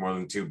hasn't walked more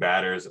than 2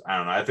 batters. I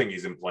don't know. I think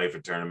he's in play for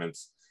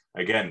tournaments.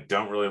 Again,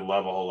 don't really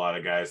love a whole lot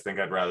of guys. Think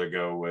I'd rather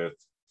go with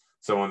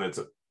someone that's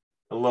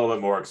a little bit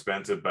more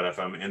expensive, but if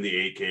I'm in the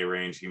 8K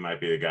range, he might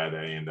be the guy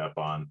that I end up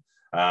on.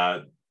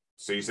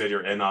 So you said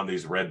you're in on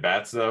these red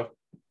bats, though?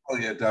 Oh,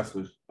 yeah,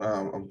 definitely.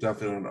 I'm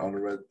definitely on the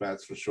red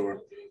bats for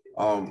sure.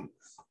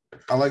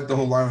 I like the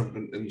whole lineup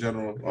in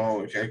general.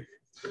 Oh, okay.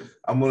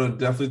 I'm going to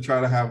definitely try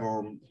to have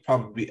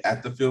probably be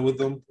at the field with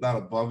them, not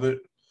above it,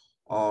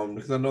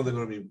 because I know they're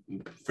going to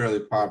be fairly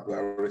popular.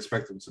 I would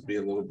expect them to be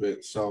a little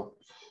bit. So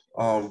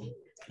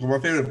my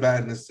favorite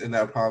bat in this game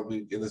will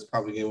probably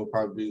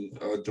be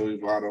Joey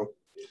Votto.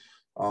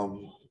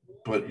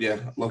 But yeah,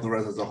 love the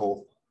Reds as a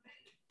whole.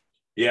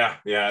 Yeah,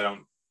 I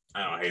don't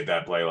hate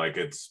that play. Like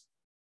it's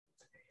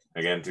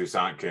again,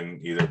 Toussaint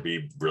can either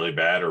be really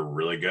bad or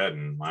really good.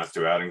 And last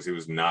 2 outings, he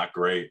was not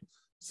great.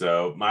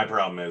 So my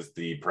problem is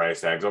the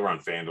price tags over on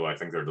FanDuel. I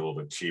think they're a little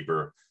bit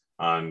cheaper.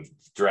 On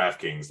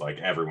DraftKings, like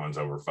everyone's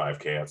over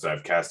 5K outside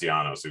of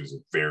Castellanos, who's a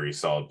very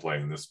solid play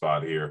in this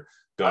spot here.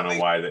 Don't know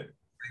why that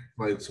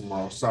play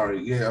tomorrow.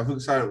 Sorry. Yeah, I'm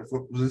excited.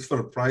 Was this for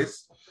the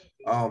price?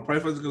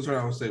 Price was a concern.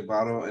 I would say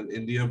Votto and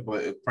India,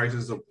 but if price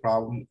is a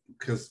problem,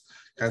 because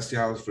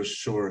Castellanos for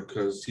sure,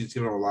 because he's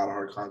giving a lot of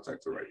hard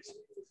contact already.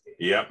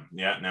 Yep.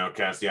 Yeah. Now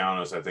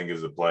Castellanos, I think,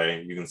 is the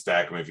play. You can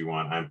stack him if you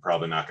want. I'm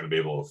probably not going to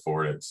be able to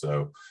afford it,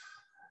 so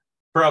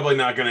probably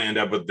not going to end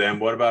up with them.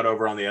 What about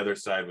over on the other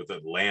side with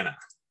Atlanta?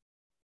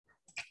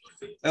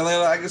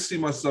 Atlanta, I can see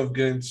myself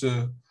getting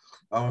to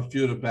a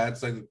few of the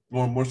bats, like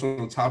more so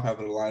on the top half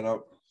of the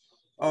lineup.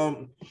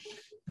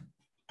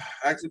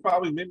 Actually,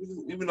 probably maybe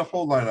even the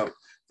whole lineup.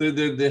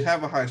 They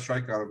have a high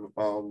strikeout.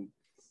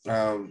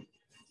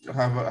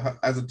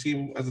 As a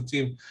team,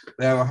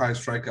 they have a high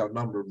strikeout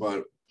number.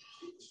 But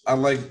I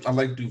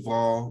like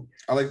Duvall.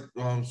 I like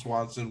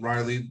Swanson,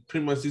 Riley.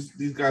 Pretty much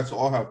these guys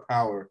all have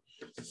power.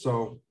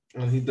 So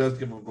and he does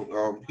give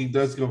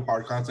them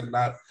hard contact,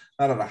 not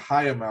at a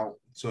high amount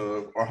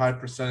or high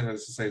percentage, I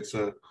should say,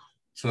 to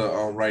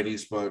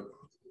righties, but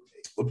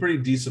a pretty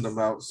decent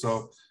amount.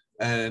 So.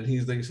 And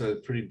he's, like you said, a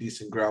pretty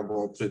decent ground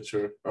ball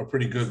pitcher, or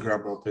pretty good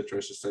ground ball pitcher, I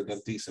should say, not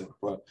decent.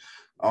 But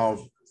I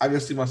can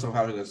see myself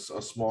having a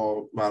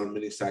small amount of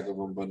mini stack of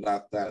them, but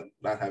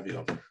not heavy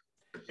on them.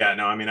 Yeah,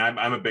 no, I mean,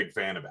 I'm a big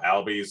fan of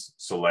Albies,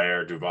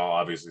 Soler, Duvall.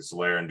 Obviously,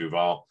 Soler and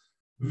Duvall,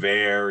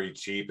 very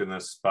cheap in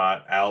this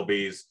spot.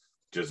 Albies,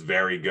 just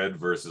very good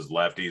versus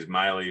lefties.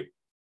 Miley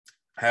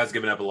has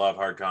given up a lot of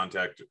hard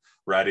contact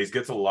righties,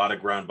 gets a lot of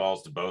ground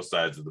balls to both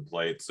sides of the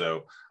plate.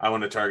 So I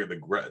want to target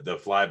the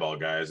fly ball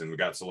guys. And we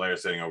got Soler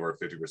sitting over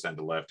 50%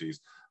 to lefties,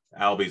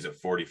 Albies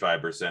at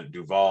 45%,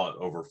 Duvall at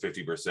over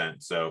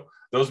 50%. So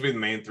those would be the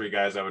main 3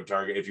 guys I would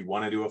target. If you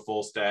want to do a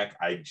full stack,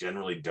 I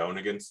generally don't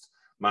against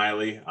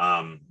Miley.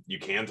 You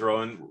can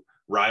throw in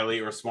Riley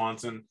or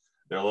Swanson.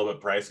 They're a little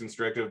bit price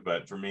constrictive,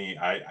 but for me,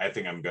 I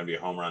think I'm going to be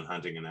home run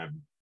hunting, and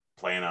I'm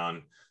planning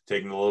on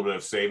taking a little bit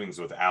of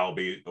savings with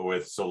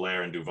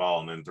Soler and Duvall,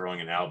 and then throwing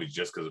in Albies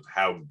just because of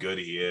how good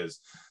he is.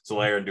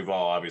 Soler and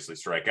Duvall obviously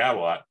strike out a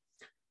lot.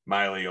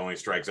 Miley only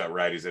strikes out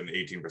righties at an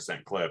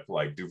 18% clip.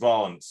 Like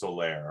Duvall and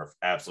Soler are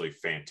absolutely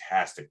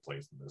fantastic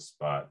plays in this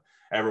spot.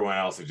 Everyone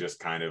else is just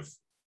kind of,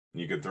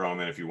 you could throw him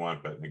in if you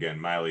want, but again,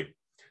 Miley,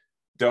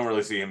 don't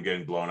really see him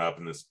getting blown up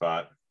in this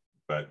spot.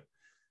 But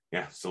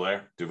yeah,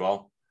 Soler,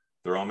 Duvall,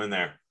 throw him in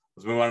there.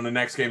 Let's move on to the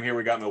next game here.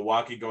 We got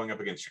Milwaukee going up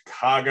against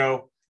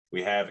Chicago.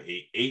 We have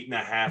a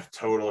 8.5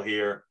 total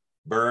here.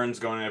 Burns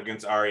going up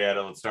against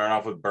Arrieta. Let's start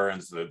off with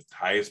Burns, the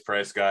highest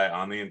price guy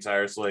on the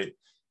entire slate.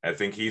 I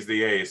think he's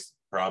the ace.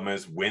 Problem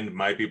is, wind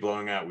might be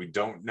blowing out. We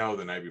don't know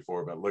the night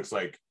before, but it looks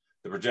like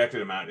the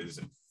projected amount is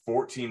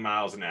 14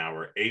 miles an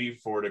hour,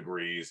 84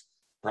 degrees,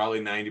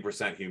 probably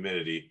 90%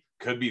 humidity.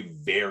 Could be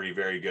very,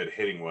 very good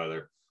hitting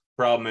weather.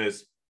 Problem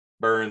is,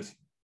 Burns,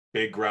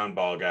 big ground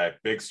ball guy,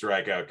 big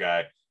strikeout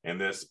guy, and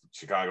this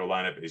Chicago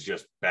lineup is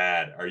just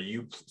bad. Are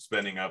you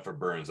spending up for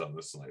Burns on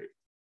the slate?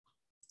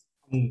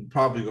 I'm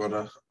probably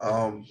gonna.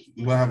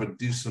 We'll have a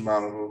decent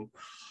amount of them.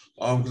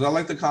 Because I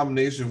like the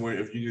combination where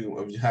if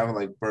you have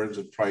like Burns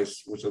and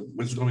Price, which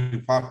is going to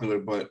be popular,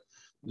 but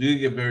you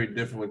get very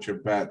different with your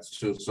bats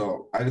too.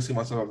 So I can see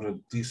myself having a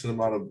decent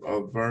amount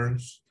of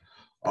Burns.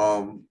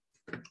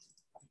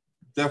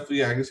 Definitely,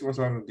 yeah, I can see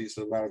myself having a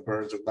decent amount of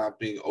Burns and not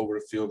being over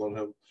the field on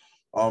him.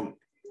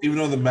 Even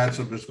though the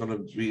matchup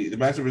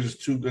is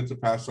just too good to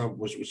pass up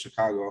with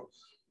Chicago,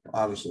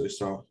 honestly.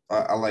 So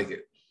I like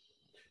it.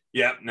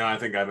 Yeah, no, I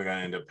think I'm going to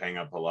end up paying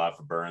up a lot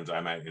for Burns. I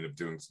might end up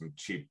doing some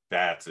cheap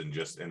bats and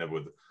just end up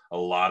with a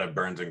lot of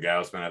Burns and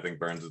Gausman. I think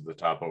Burns is the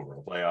top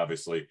overall play,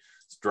 obviously.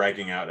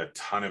 Striking out a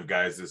ton of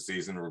guys this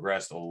season,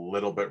 regressed a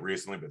little bit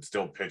recently, but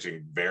still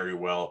pitching very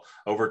well.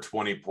 Over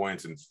 20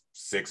 points in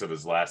 6 of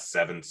his last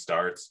 7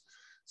 starts.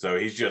 So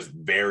he's just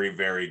very,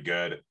 very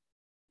good.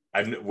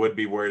 I would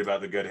be worried about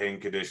the good hitting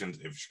conditions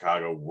if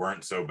Chicago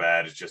weren't so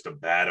bad. It's just a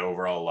bad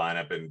overall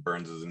lineup, and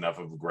Burns is enough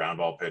of a ground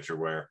ball pitcher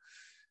where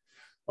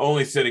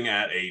only sitting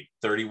at a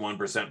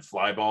 31%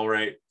 fly ball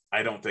rate,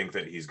 I don't think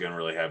that he's going to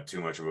really have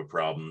too much of a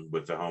problem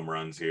with the home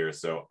runs here.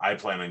 So I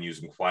plan on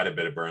using quite a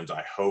bit of Burns.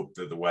 I hope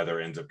that the weather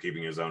ends up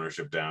keeping his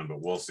ownership down,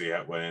 but we'll see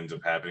what ends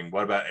up happening.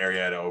 What about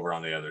Arrieta over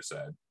on the other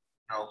side?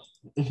 No.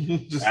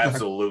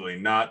 Absolutely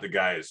not. The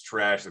guy is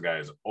trash. The guy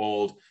is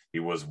old. He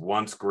was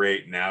once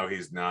great. Now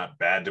he's not.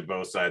 Bad to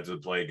both sides of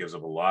the play. Gives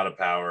up a lot of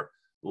power.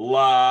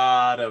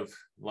 Lot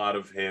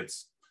of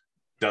hits.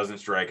 Doesn't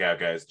strike out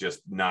guys. Just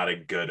not a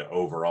good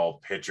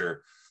overall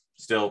pitcher.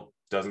 Still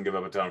doesn't give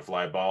up a ton of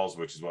fly balls,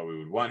 which is what we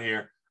would want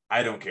here.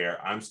 I don't care.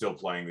 I'm still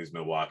playing these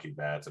Milwaukee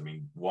bats. I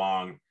mean,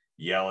 Wong,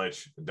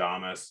 Yelich,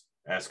 Adames,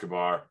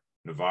 Escobar,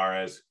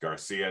 Navarez,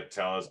 Garcia,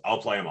 Tellez. I'll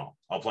play them all.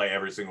 I'll play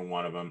every single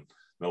one of them.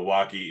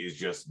 Milwaukee is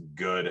just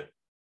good.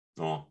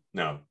 Well,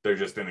 no, they're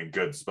just in a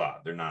good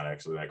spot. They're not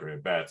actually that great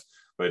at bats,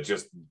 but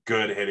just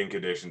good hitting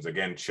conditions.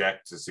 Again,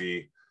 check to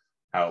see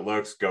how it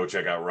looks. Go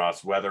check out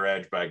Ross Weather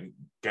Edge. But I'm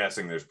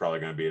guessing there's probably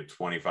going to be a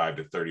 25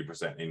 to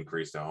 30%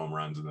 increase to home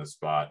runs in this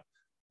spot,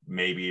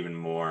 maybe even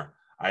more.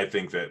 I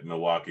think that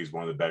Milwaukee's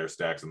one of the better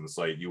stacks on the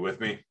slate. You with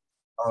me?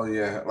 Oh,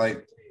 yeah.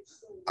 Like,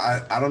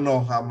 I don't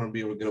know how I'm going to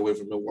be able to get away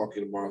from Milwaukee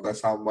tomorrow.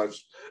 That's how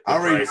much. The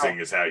pricing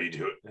is how you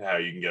do it, how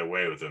you can get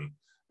away with them.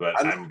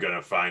 But I'm going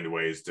to find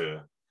ways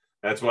to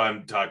 – that's why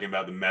I'm talking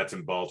about the Mets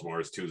and Baltimore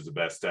as two of the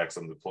best stacks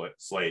on the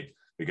slate,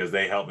 because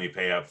they help me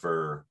pay up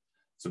for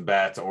some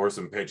bats or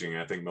some pitching.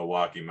 I think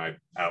Milwaukee might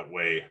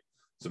outweigh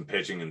some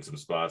pitching in some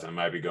spots. I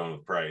might be going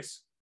with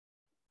Price.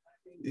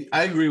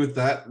 I agree with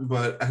that,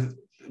 but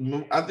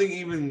I think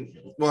even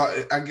 – well,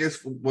 I guess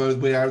the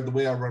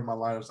way I run my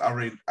lineups,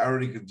 I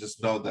already could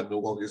just know that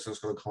Milwaukee is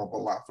just going to come up a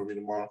lot for me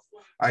tomorrow.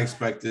 I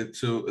expect it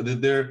to.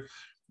 They're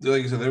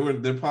like you said,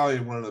 they're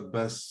probably one of the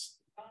best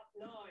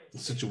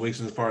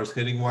situations as far as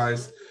hitting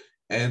wise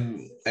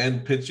and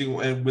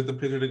pitching, and with the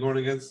pitcher they're going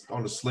against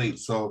on the slate.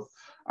 So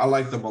I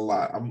like them a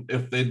lot.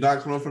 If they're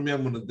not coming for me,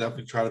 I'm going to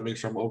definitely try to make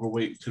sure I'm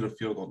overweight to the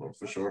field on them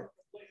for sure.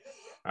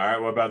 All right.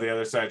 What about the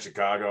other side,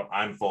 Chicago?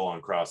 I'm full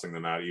on crossing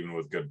them out, even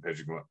with good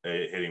pitching,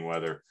 hitting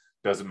weather.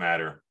 Doesn't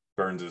matter.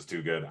 Burns is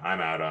too good.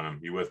 I'm out on him.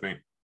 You with me?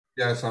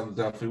 Yes, I'm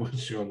definitely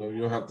with you on them.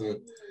 You don't have to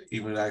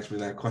even ask me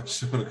that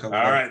question when it comes.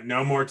 All right.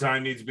 No more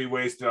time needs to be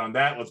wasted on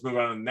that. Let's move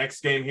on to the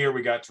next game here.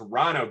 We got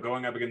Toronto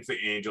going up against the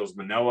Angels.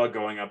 Manoah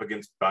going up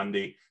against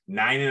Bundy.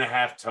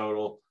 9.5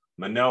 total.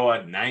 Manoah,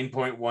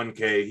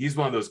 9.1K. He's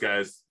one of those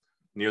guys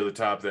near the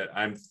top that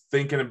I'm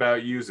thinking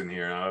about using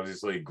here.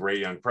 Obviously, great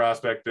young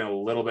prospect, been a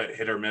little bit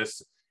hit or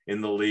miss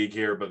in the league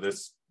here, but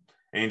this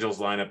Angels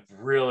lineup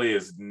really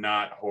is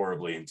not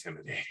horribly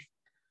intimidating.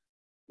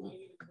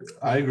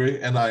 I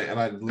agree, and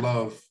I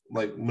love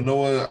like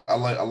Manoah. I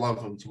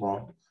love him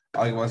tomorrow.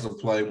 I like myself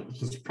play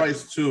his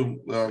price too.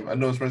 I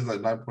know his price is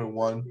like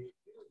 9.1.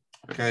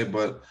 Okay,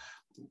 but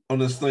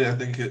honestly, I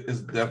think it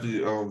is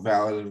definitely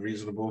valid and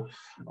reasonable.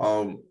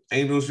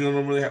 Angels, you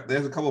don't really have.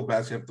 There's a couple of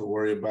bats you have to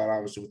worry about,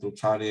 obviously with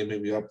Ohtani and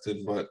maybe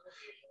Upton, but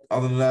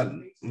other than that,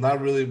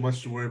 not really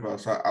much to worry about.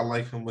 So I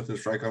like him with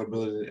his strikeout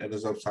ability and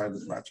his upside in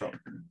this matchup.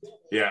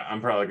 Yeah, I'm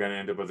probably going to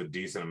end up with a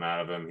decent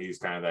amount of him. He's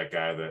kind of that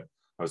guy that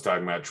I was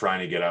talking about, trying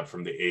to get up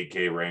from the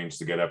 8K range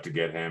to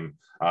get him.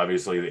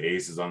 Obviously, the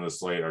aces on the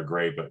slate are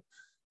great, but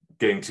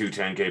getting 2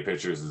 10K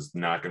pitchers is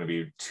not going to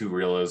be too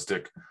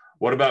realistic.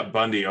 What about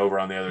Bundy over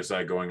on the other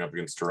side going up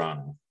against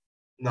Toronto?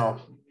 No.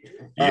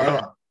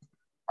 Yeah.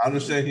 I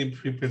understand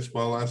he pitched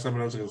well last time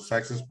when I was against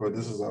Texas, but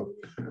this is a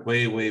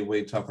way, way,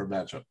 way tougher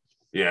matchup.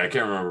 Yeah, I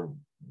can't remember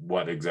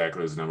what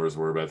exactly his numbers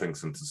were, but I think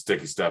since the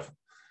sticky stuff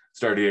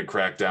started to get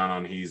cracked down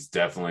on, he's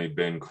definitely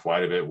been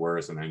quite a bit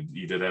worse. And then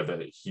he did have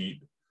that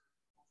heat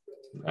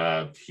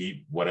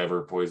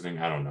whatever poisoning.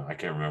 I don't know. I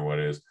can't remember what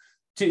it is.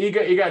 He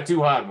got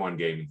too hot in one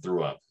game and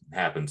threw up.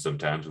 happens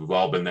sometimes. We've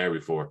all been there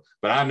before.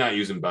 But I'm not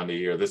using Bundy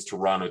here. This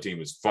Toronto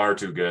team is far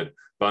too good.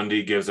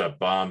 Bundy gives up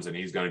bombs, and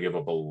he's going to give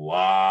up a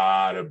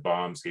lot of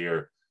bombs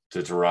here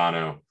to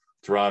Toronto.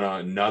 Toronto,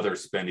 another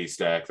spendy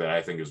stack that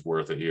I think is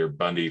worth it here.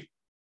 Bundy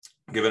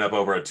giving up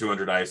over a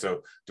 200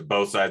 ISO to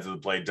both sides of the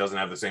plate, doesn't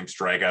have the same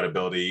strikeout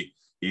ability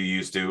he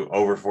used to,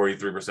 over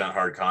 43%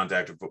 hard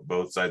contact to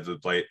both sides of the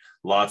plate,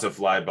 lots of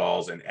fly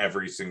balls, and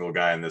every single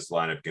guy in this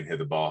lineup can hit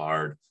the ball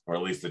hard, or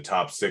at least the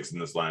top 6 in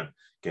this lineup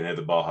can hit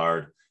the ball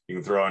hard. You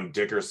can throw in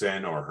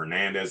Dickerson or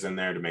Hernandez in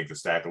there to make the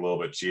stack a little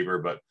bit cheaper,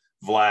 but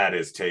Vlad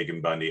is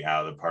taking Bundy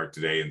out of the park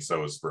today, and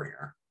so is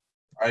Springer.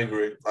 I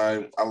agree.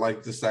 I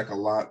like this stack a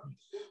lot.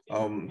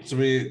 To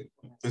me,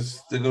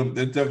 they're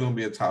definitely going to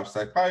be a top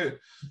stack. Probably,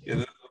 they're going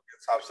to be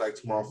a top stack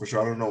tomorrow for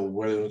sure. I don't know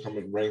where they're going to come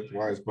in ranked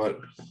wise, but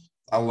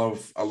I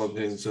love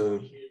getting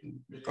to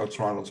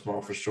Toronto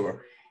tomorrow for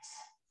sure.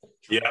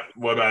 Yeah.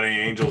 What about any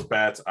Angels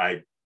bats?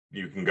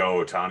 You can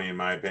go Ohtani in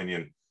my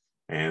opinion,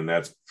 and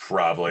that's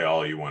probably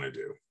all you want to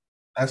do.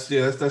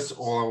 That's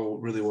all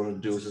I really want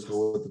to do is just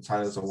go with the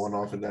Titans a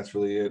one-off, and that's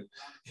really it.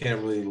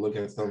 Can't really look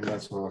at them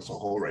as a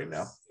whole right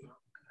now.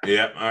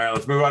 Yeah. All right.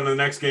 Let's move on to the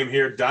next game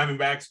here.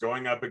 Diamondbacks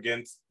going up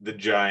against the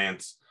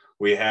Giants.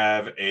 We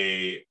have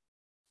a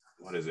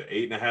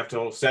 8.5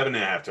 total,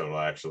 7.5 total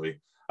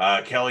actually.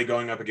 Kelly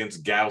going up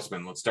against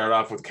Gausman. Let's start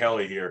off with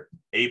Kelly here.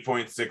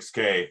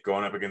 8.6K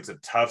going up against a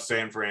tough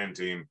San Fran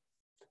team.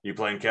 You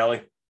playing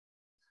Kelly?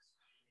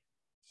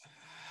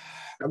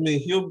 I mean,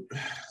 he'll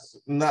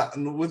not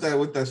with that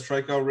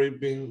strikeout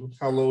rate being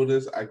how low it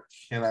is. I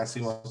cannot see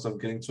myself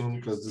getting to him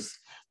because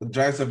the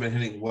Giants have been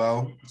hitting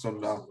well. So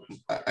no,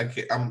 I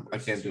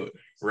can't do it.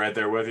 Right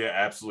there with you.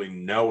 Absolutely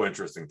no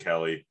interest in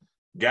Kelly.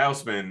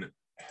 Gausman,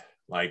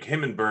 like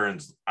him and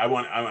Burns, I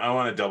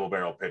want a double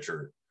barrel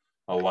pitcher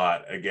a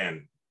lot.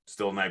 Again,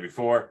 still the night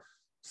before.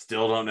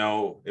 Still don't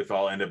know if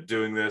I'll end up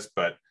doing this,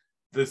 but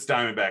this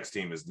Diamondbacks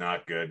team is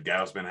not good.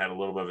 Gausman had a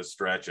little bit of a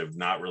stretch of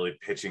not really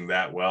pitching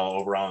that well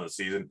overall in the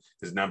season.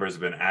 His numbers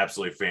have been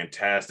absolutely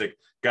fantastic.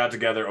 Got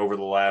together over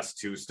the last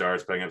 2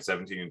 starts, putting up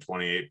 17 and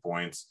 28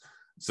 points.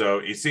 So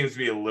he seems to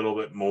be a little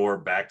bit more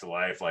back to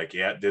life. Like,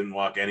 yeah, didn't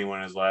walk anyone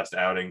in his last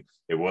outing.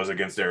 It was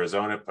against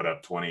Arizona, put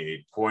up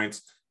 28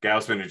 points.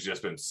 Gausman has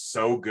just been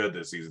so good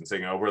this season,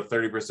 saying over a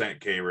 30%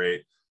 K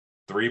rate,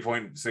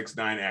 3.69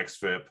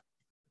 xFIP.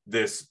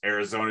 This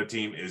Arizona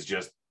team is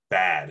just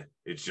bad.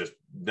 It's just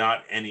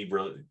not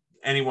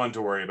anyone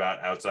to worry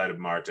about outside of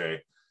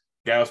Marte.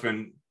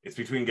 Gausman, it's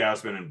between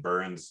Gausman and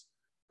Burns.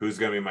 Who's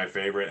going to be my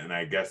favorite? And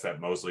I guess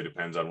that mostly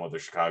depends on what the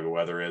Chicago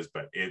weather is,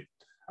 but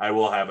I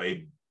will have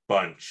a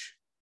bunch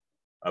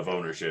of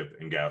ownership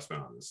in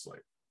Gausman on this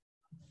slate.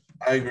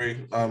 I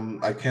agree.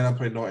 I cannot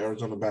play no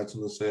Arizona bats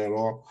in this slate at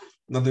all.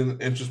 Nothing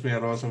interests me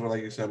at all. Something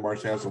like you said,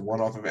 Marte has a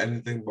one-off of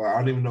anything, but I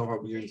don't even know if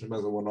I'll be getting him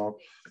as a one-off.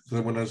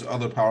 Because when there's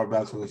other power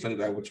bats on the slate,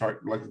 I would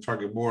like to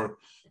target more.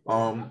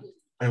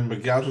 And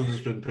McGowan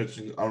has been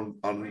pitching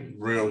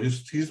unreal.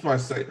 He's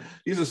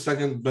the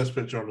second best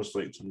pitcher on the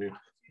slate to me.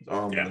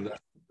 And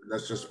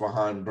that's just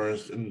behind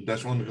Burns, and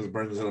that's only because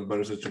Burns is in a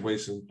better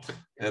situation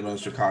in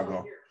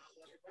Chicago.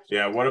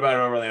 Yeah, what about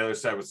over on the other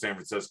side with San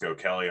Francisco?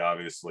 Kelly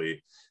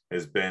obviously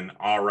has been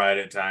all right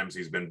at times.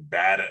 He's been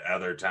bad at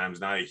other times.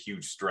 Not a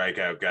huge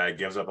strikeout guy.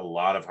 Gives up a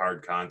lot of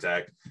hard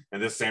contact.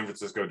 And this San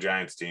Francisco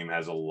Giants team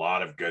has a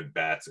lot of good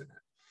bats in it.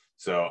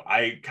 So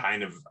I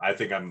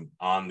think I'm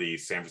on the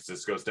San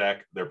Francisco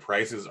stack. Their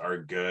prices are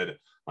good.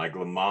 Like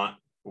Lamont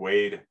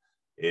Wade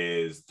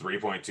is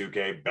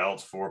 3.2K,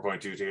 Belts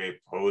 4.2K,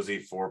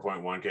 Posey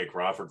 4.1K,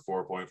 Crawford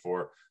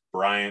 4.4,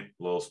 Bryant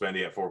a little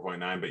spendy at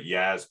 4.9, but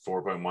Yaz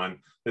 4.1.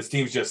 This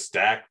team's just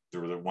stacked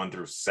through the 1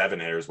 through 7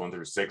 hitters, 1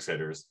 through 6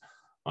 hitters.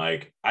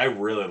 Like, I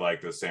really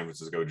like the San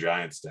Francisco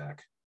Giants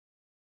stack.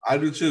 I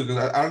do too,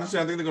 because I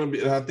think they're going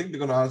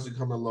to honestly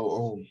come in low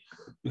owned,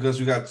 because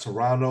we got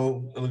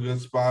Toronto in a good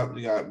spot,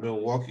 we got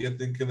Milwaukee, I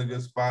think, in a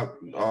good spot.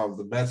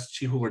 The Mets,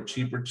 who were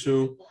cheaper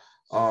too.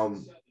 A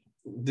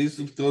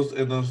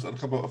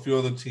few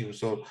other teams.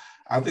 So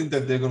I think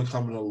that they're going to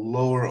come in a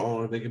lower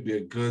owner. They could be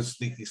a good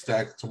sneaky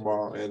stack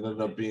tomorrow and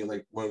end up being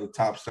like one of the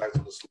top stacks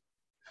on the slate.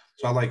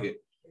 So I like it.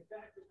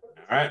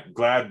 All right,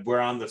 glad we're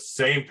on the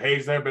same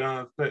page there, but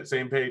on the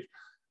same page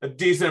a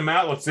decent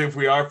amount. Let's see if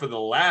we are for the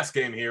last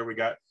game here. We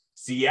got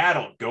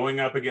Seattle going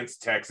up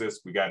against Texas.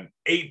 We got an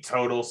 8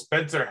 total.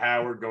 Spencer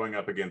Howard going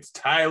up against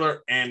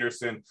Tyler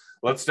Anderson.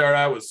 Let's start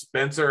out with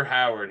Spencer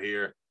Howard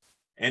here.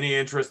 Any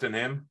interest in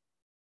him?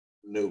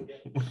 No.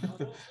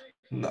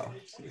 No.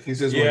 He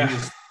says,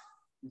 he's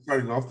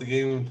starting off the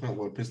game,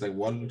 pitched like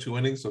 1-2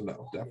 innings, so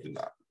no, definitely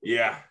not.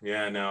 Yeah,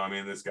 no. I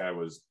mean, this guy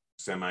was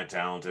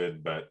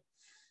semi-talented, but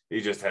he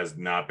just has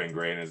not been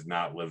great and has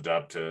not lived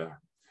up to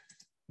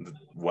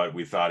what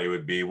we thought he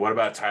would be. What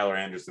about Tyler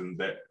Anderson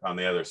on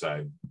the other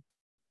side?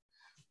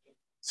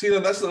 See,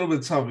 that's a little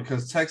bit tough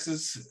because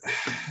Texas,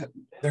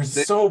 they're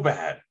so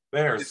bad.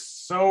 They are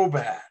so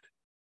bad.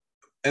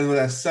 And with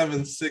that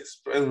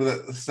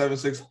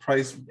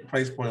 7.6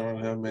 price point on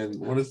him, and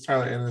what is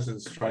Tyler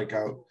Anderson's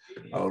strikeout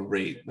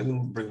rate. Let me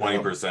bring that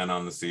up. 20%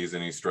 on the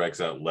season. He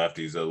strikes out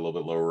lefties at a little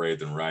bit lower rate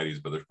than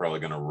righties, but they're probably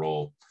going to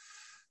roll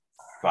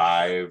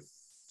 5-6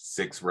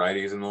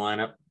 righties in the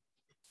lineup.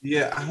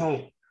 Yeah,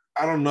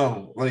 I don't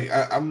know. Like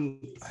I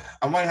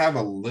might have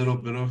a little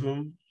bit of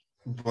him,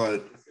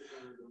 but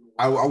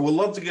I would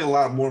love to get a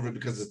lot more of it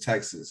because of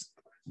Texas.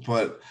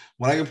 But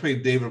when I can pay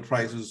David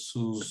Price,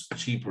 who's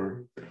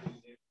cheaper,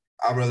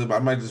 I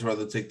might just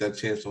rather take that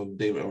chance on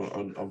David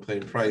on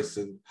playing Price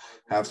and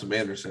have some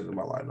Anderson in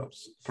my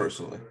lineups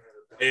personally.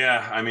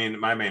 Yeah, I mean,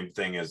 my main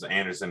thing is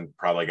Anderson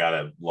probably got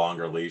a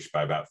longer leash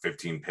by about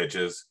 15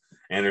 pitches.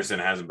 Anderson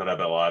hasn't put up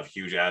a lot of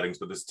huge outings,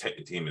 but this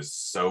team is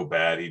so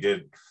bad. He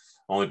did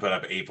only put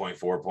up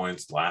 8.4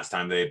 points last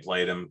time they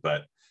played him,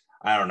 but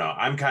I don't know.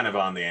 I'm kind of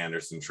on the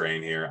Anderson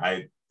train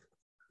here.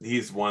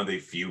 He's one of the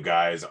few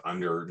guys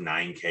under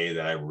 9K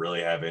that I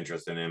really have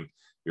interest in him.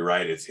 You're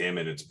right. It's him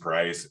and it's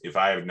Price. If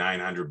I have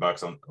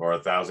 $900 on or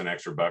 $1,000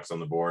 extra bucks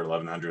on the board,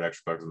 $1,100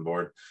 extra bucks on the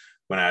board,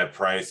 when I have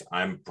Price,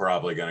 I'm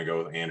probably going to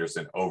go with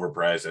Anderson over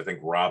Price. I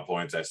think raw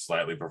points, I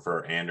slightly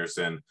prefer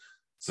Anderson.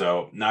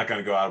 So not going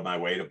to go out of my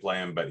way to play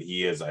him, but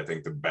he is, I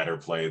think, the better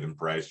play than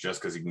Price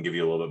just because he can give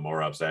you a little bit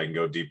more upside and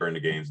go deeper into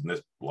games. And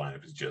this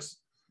lineup is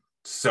just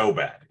so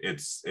bad.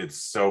 It's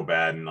so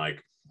bad. And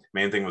like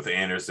main thing with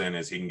Anderson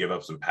is he can give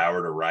up some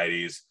power to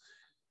righties,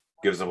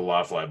 gives up a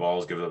lot of fly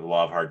balls, gives up a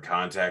lot of hard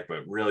contact,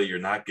 but really you're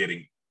not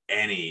getting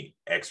any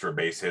extra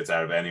base hits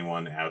out of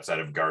anyone outside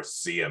of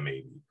Garcia,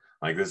 maybe.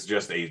 Like this is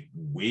just a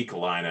weak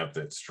lineup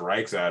that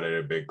strikes out at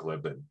a big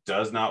clip, that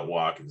does not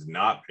walk, is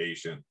not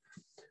patient.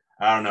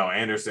 I don't know.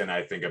 Anderson,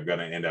 I think I'm going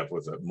to end up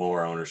with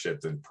more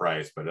ownership than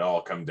Price, but it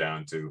all comes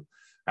down to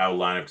how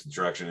lineup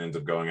construction ends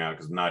up going out,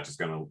 because I'm not just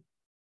going to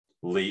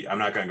leave. I'm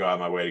not going to go out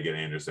of my way to get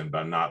Anderson, but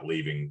I'm not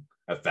leaving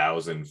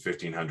 1,000,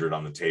 1,500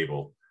 on the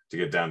table to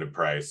get down to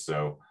Price.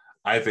 So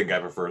I think I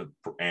prefer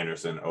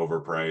Anderson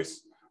over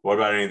Price. What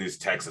about any of these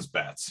Texas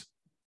bats?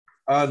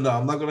 No,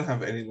 I'm not going to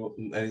have any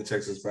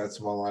Texas bats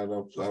in my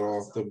lineup at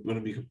all. They're going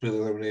to be completely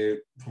eliminated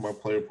from my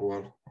player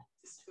pool.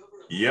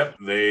 Yep,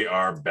 they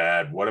are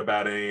bad. What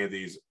about any of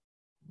these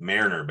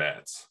Mariner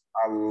bats?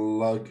 I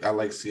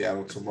like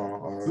Seattle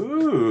tomorrow.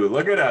 Ooh,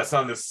 look at us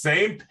on the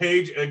same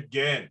page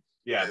again.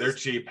 Yeah, they're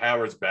cheap.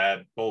 Howard's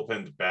bad.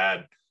 Bullpen's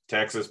bad.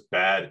 Texas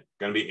bad.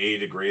 Going to be 80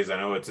 degrees. I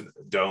know it's a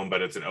dome,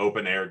 but it's an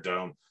open air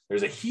dome.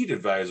 There's a heat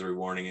advisory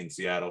warning in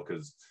Seattle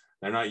because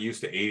they're not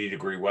used to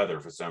 80-degree weather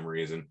for some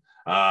reason.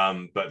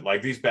 But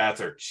like these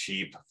bats are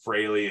cheap.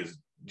 Fraley is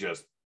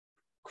just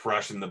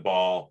crushing the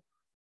ball.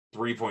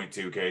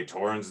 3.2K.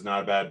 Torrens is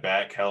not a bad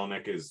bat.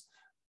 Kelenic is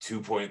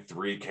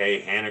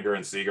 2.3K. Haniger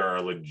and Seager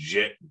are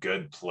legit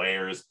good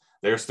players.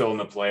 They're still in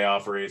the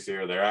playoff race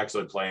here. They're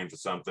actually playing for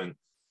something.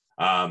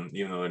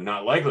 Even though they're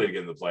not likely to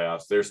get in the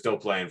playoffs, they're still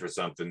playing for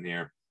something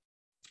here.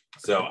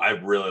 So I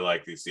really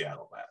like these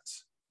Seattle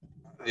bats.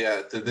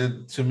 Yeah,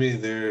 to me,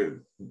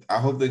 I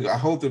hope they're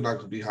not going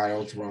to be high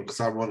owned tomorrow because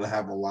I want to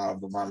have a lot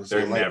of them on.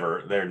 They're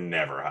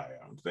never high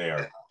owned. They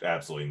are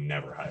absolutely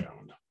never high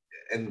owned.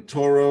 And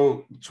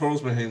Toro's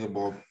been hitting the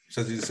ball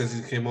since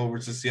he came over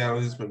to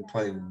Seattle. He's been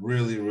playing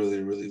really,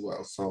 really, really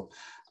well. So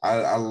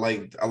I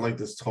like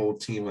this whole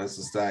team as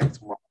a stack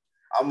tomorrow.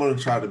 I'm gonna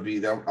try to beat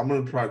them. I'm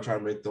gonna try to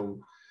make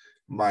them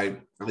at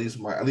least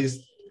my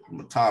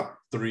top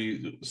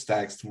 3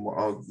 stacks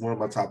tomorrow. One of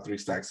my top 3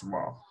 stacks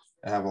tomorrow.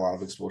 I have a lot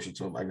of exposure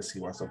to them. I can see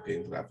myself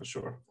getting to that for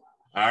sure.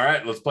 All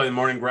right, let's play the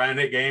morning grind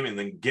hit game and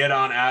then get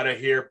on out of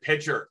here.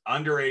 Pitcher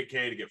under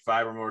 8K to get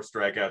 5 or more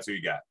strikeouts. Who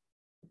you got?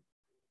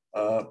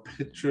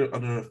 Pitcher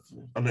under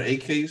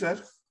 8K, you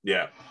said?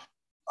 Yeah.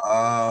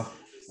 I'm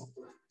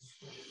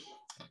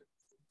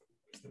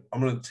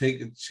gonna take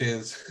a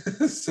chance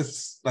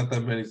since not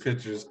that many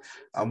pitchers.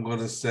 I'm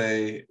gonna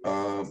say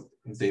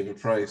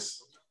David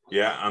Price.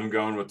 Yeah, I'm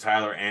going with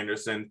Tyler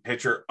Anderson,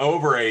 pitcher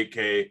over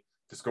 8K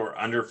to score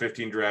under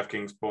 15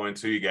 DraftKings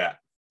points. Who you got?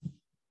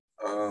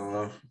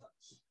 I'm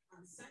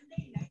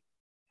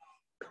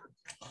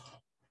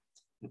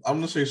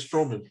gonna say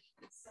Stroman.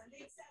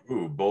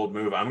 Ooh, bold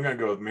move. I'm going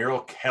to go with Merrill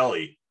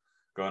Kelly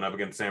going up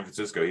against San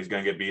Francisco. He's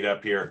going to get beat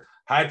up here.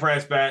 High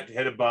price bat to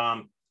hit a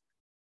bomb.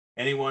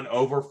 Anyone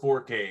over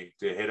 4K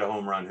to hit a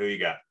home run. Who you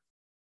got?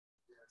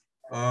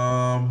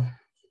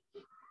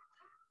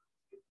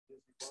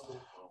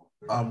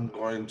 I'm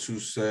going to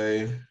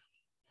say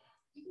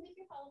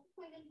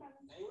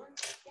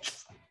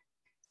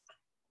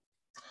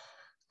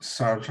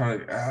sorry, I'm trying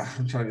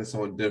to get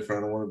someone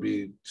different. I don't want to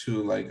be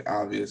too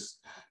obvious.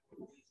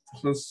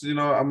 So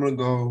I'm gonna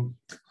go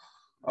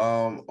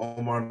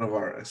Omar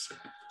Narvaez.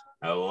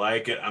 I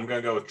like it. I'm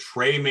gonna go with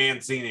Trey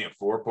Mancini at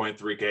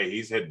 4.3K.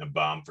 He's hitting a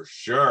bomb for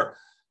sure.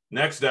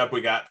 Next up,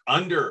 we got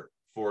under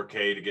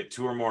 4K to get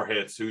 2 or more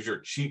hits. Who's your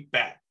cheap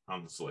bat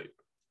on the slate?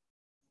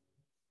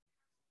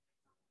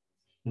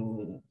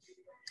 I'm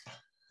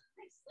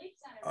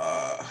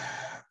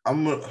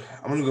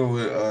gonna go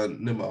with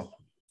Nimmo. All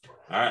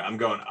right, I'm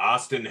going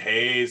Austin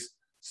Hayes,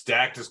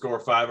 stacked to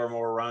score 5 or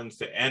more runs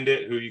to end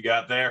it. Who you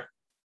got there?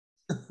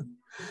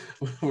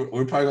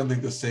 We're probably gonna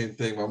think the same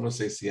thing, but I'm gonna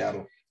say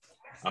Seattle.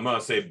 I'm going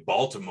to say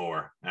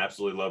Baltimore.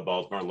 Absolutely love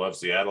Baltimore. Love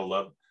Seattle.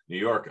 Love New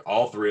York.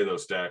 All three of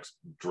those stacks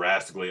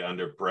drastically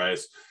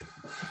underpriced.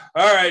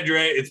 All right,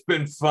 Dre, it's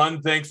been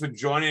fun. Thanks for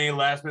joining. Any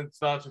last minute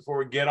thoughts before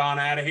we get on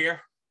out of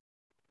here?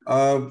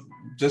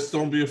 Just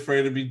don't be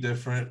afraid to be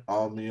different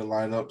in your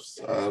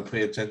lineups.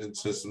 Pay attention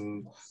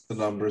to the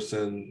numbers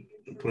and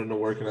put in the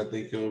work, and I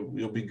think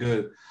you'll be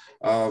good.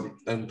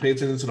 And pay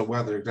attention to the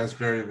weather. That's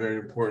very, very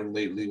important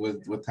lately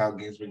with how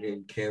games are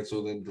getting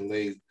canceled and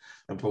delayed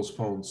and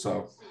postponed.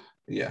 So,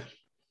 yeah.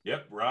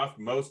 Yep, Ralph,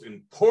 most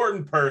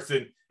important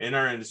person in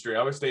our industry. I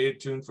always stay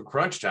tuned for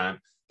crunch time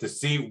to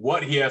see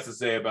what he has to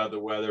say about the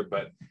weather,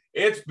 but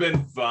it's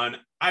been fun.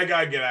 I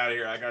got to get out of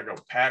here. I got to go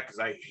pack because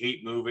I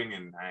hate moving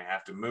and I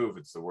have to move.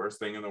 It's the worst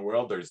thing in the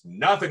world. There's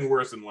nothing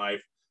worse in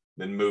life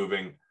than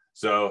moving.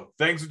 So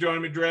thanks for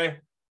joining me, Dre.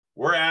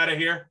 We're out of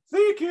here. See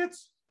you,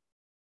 kids.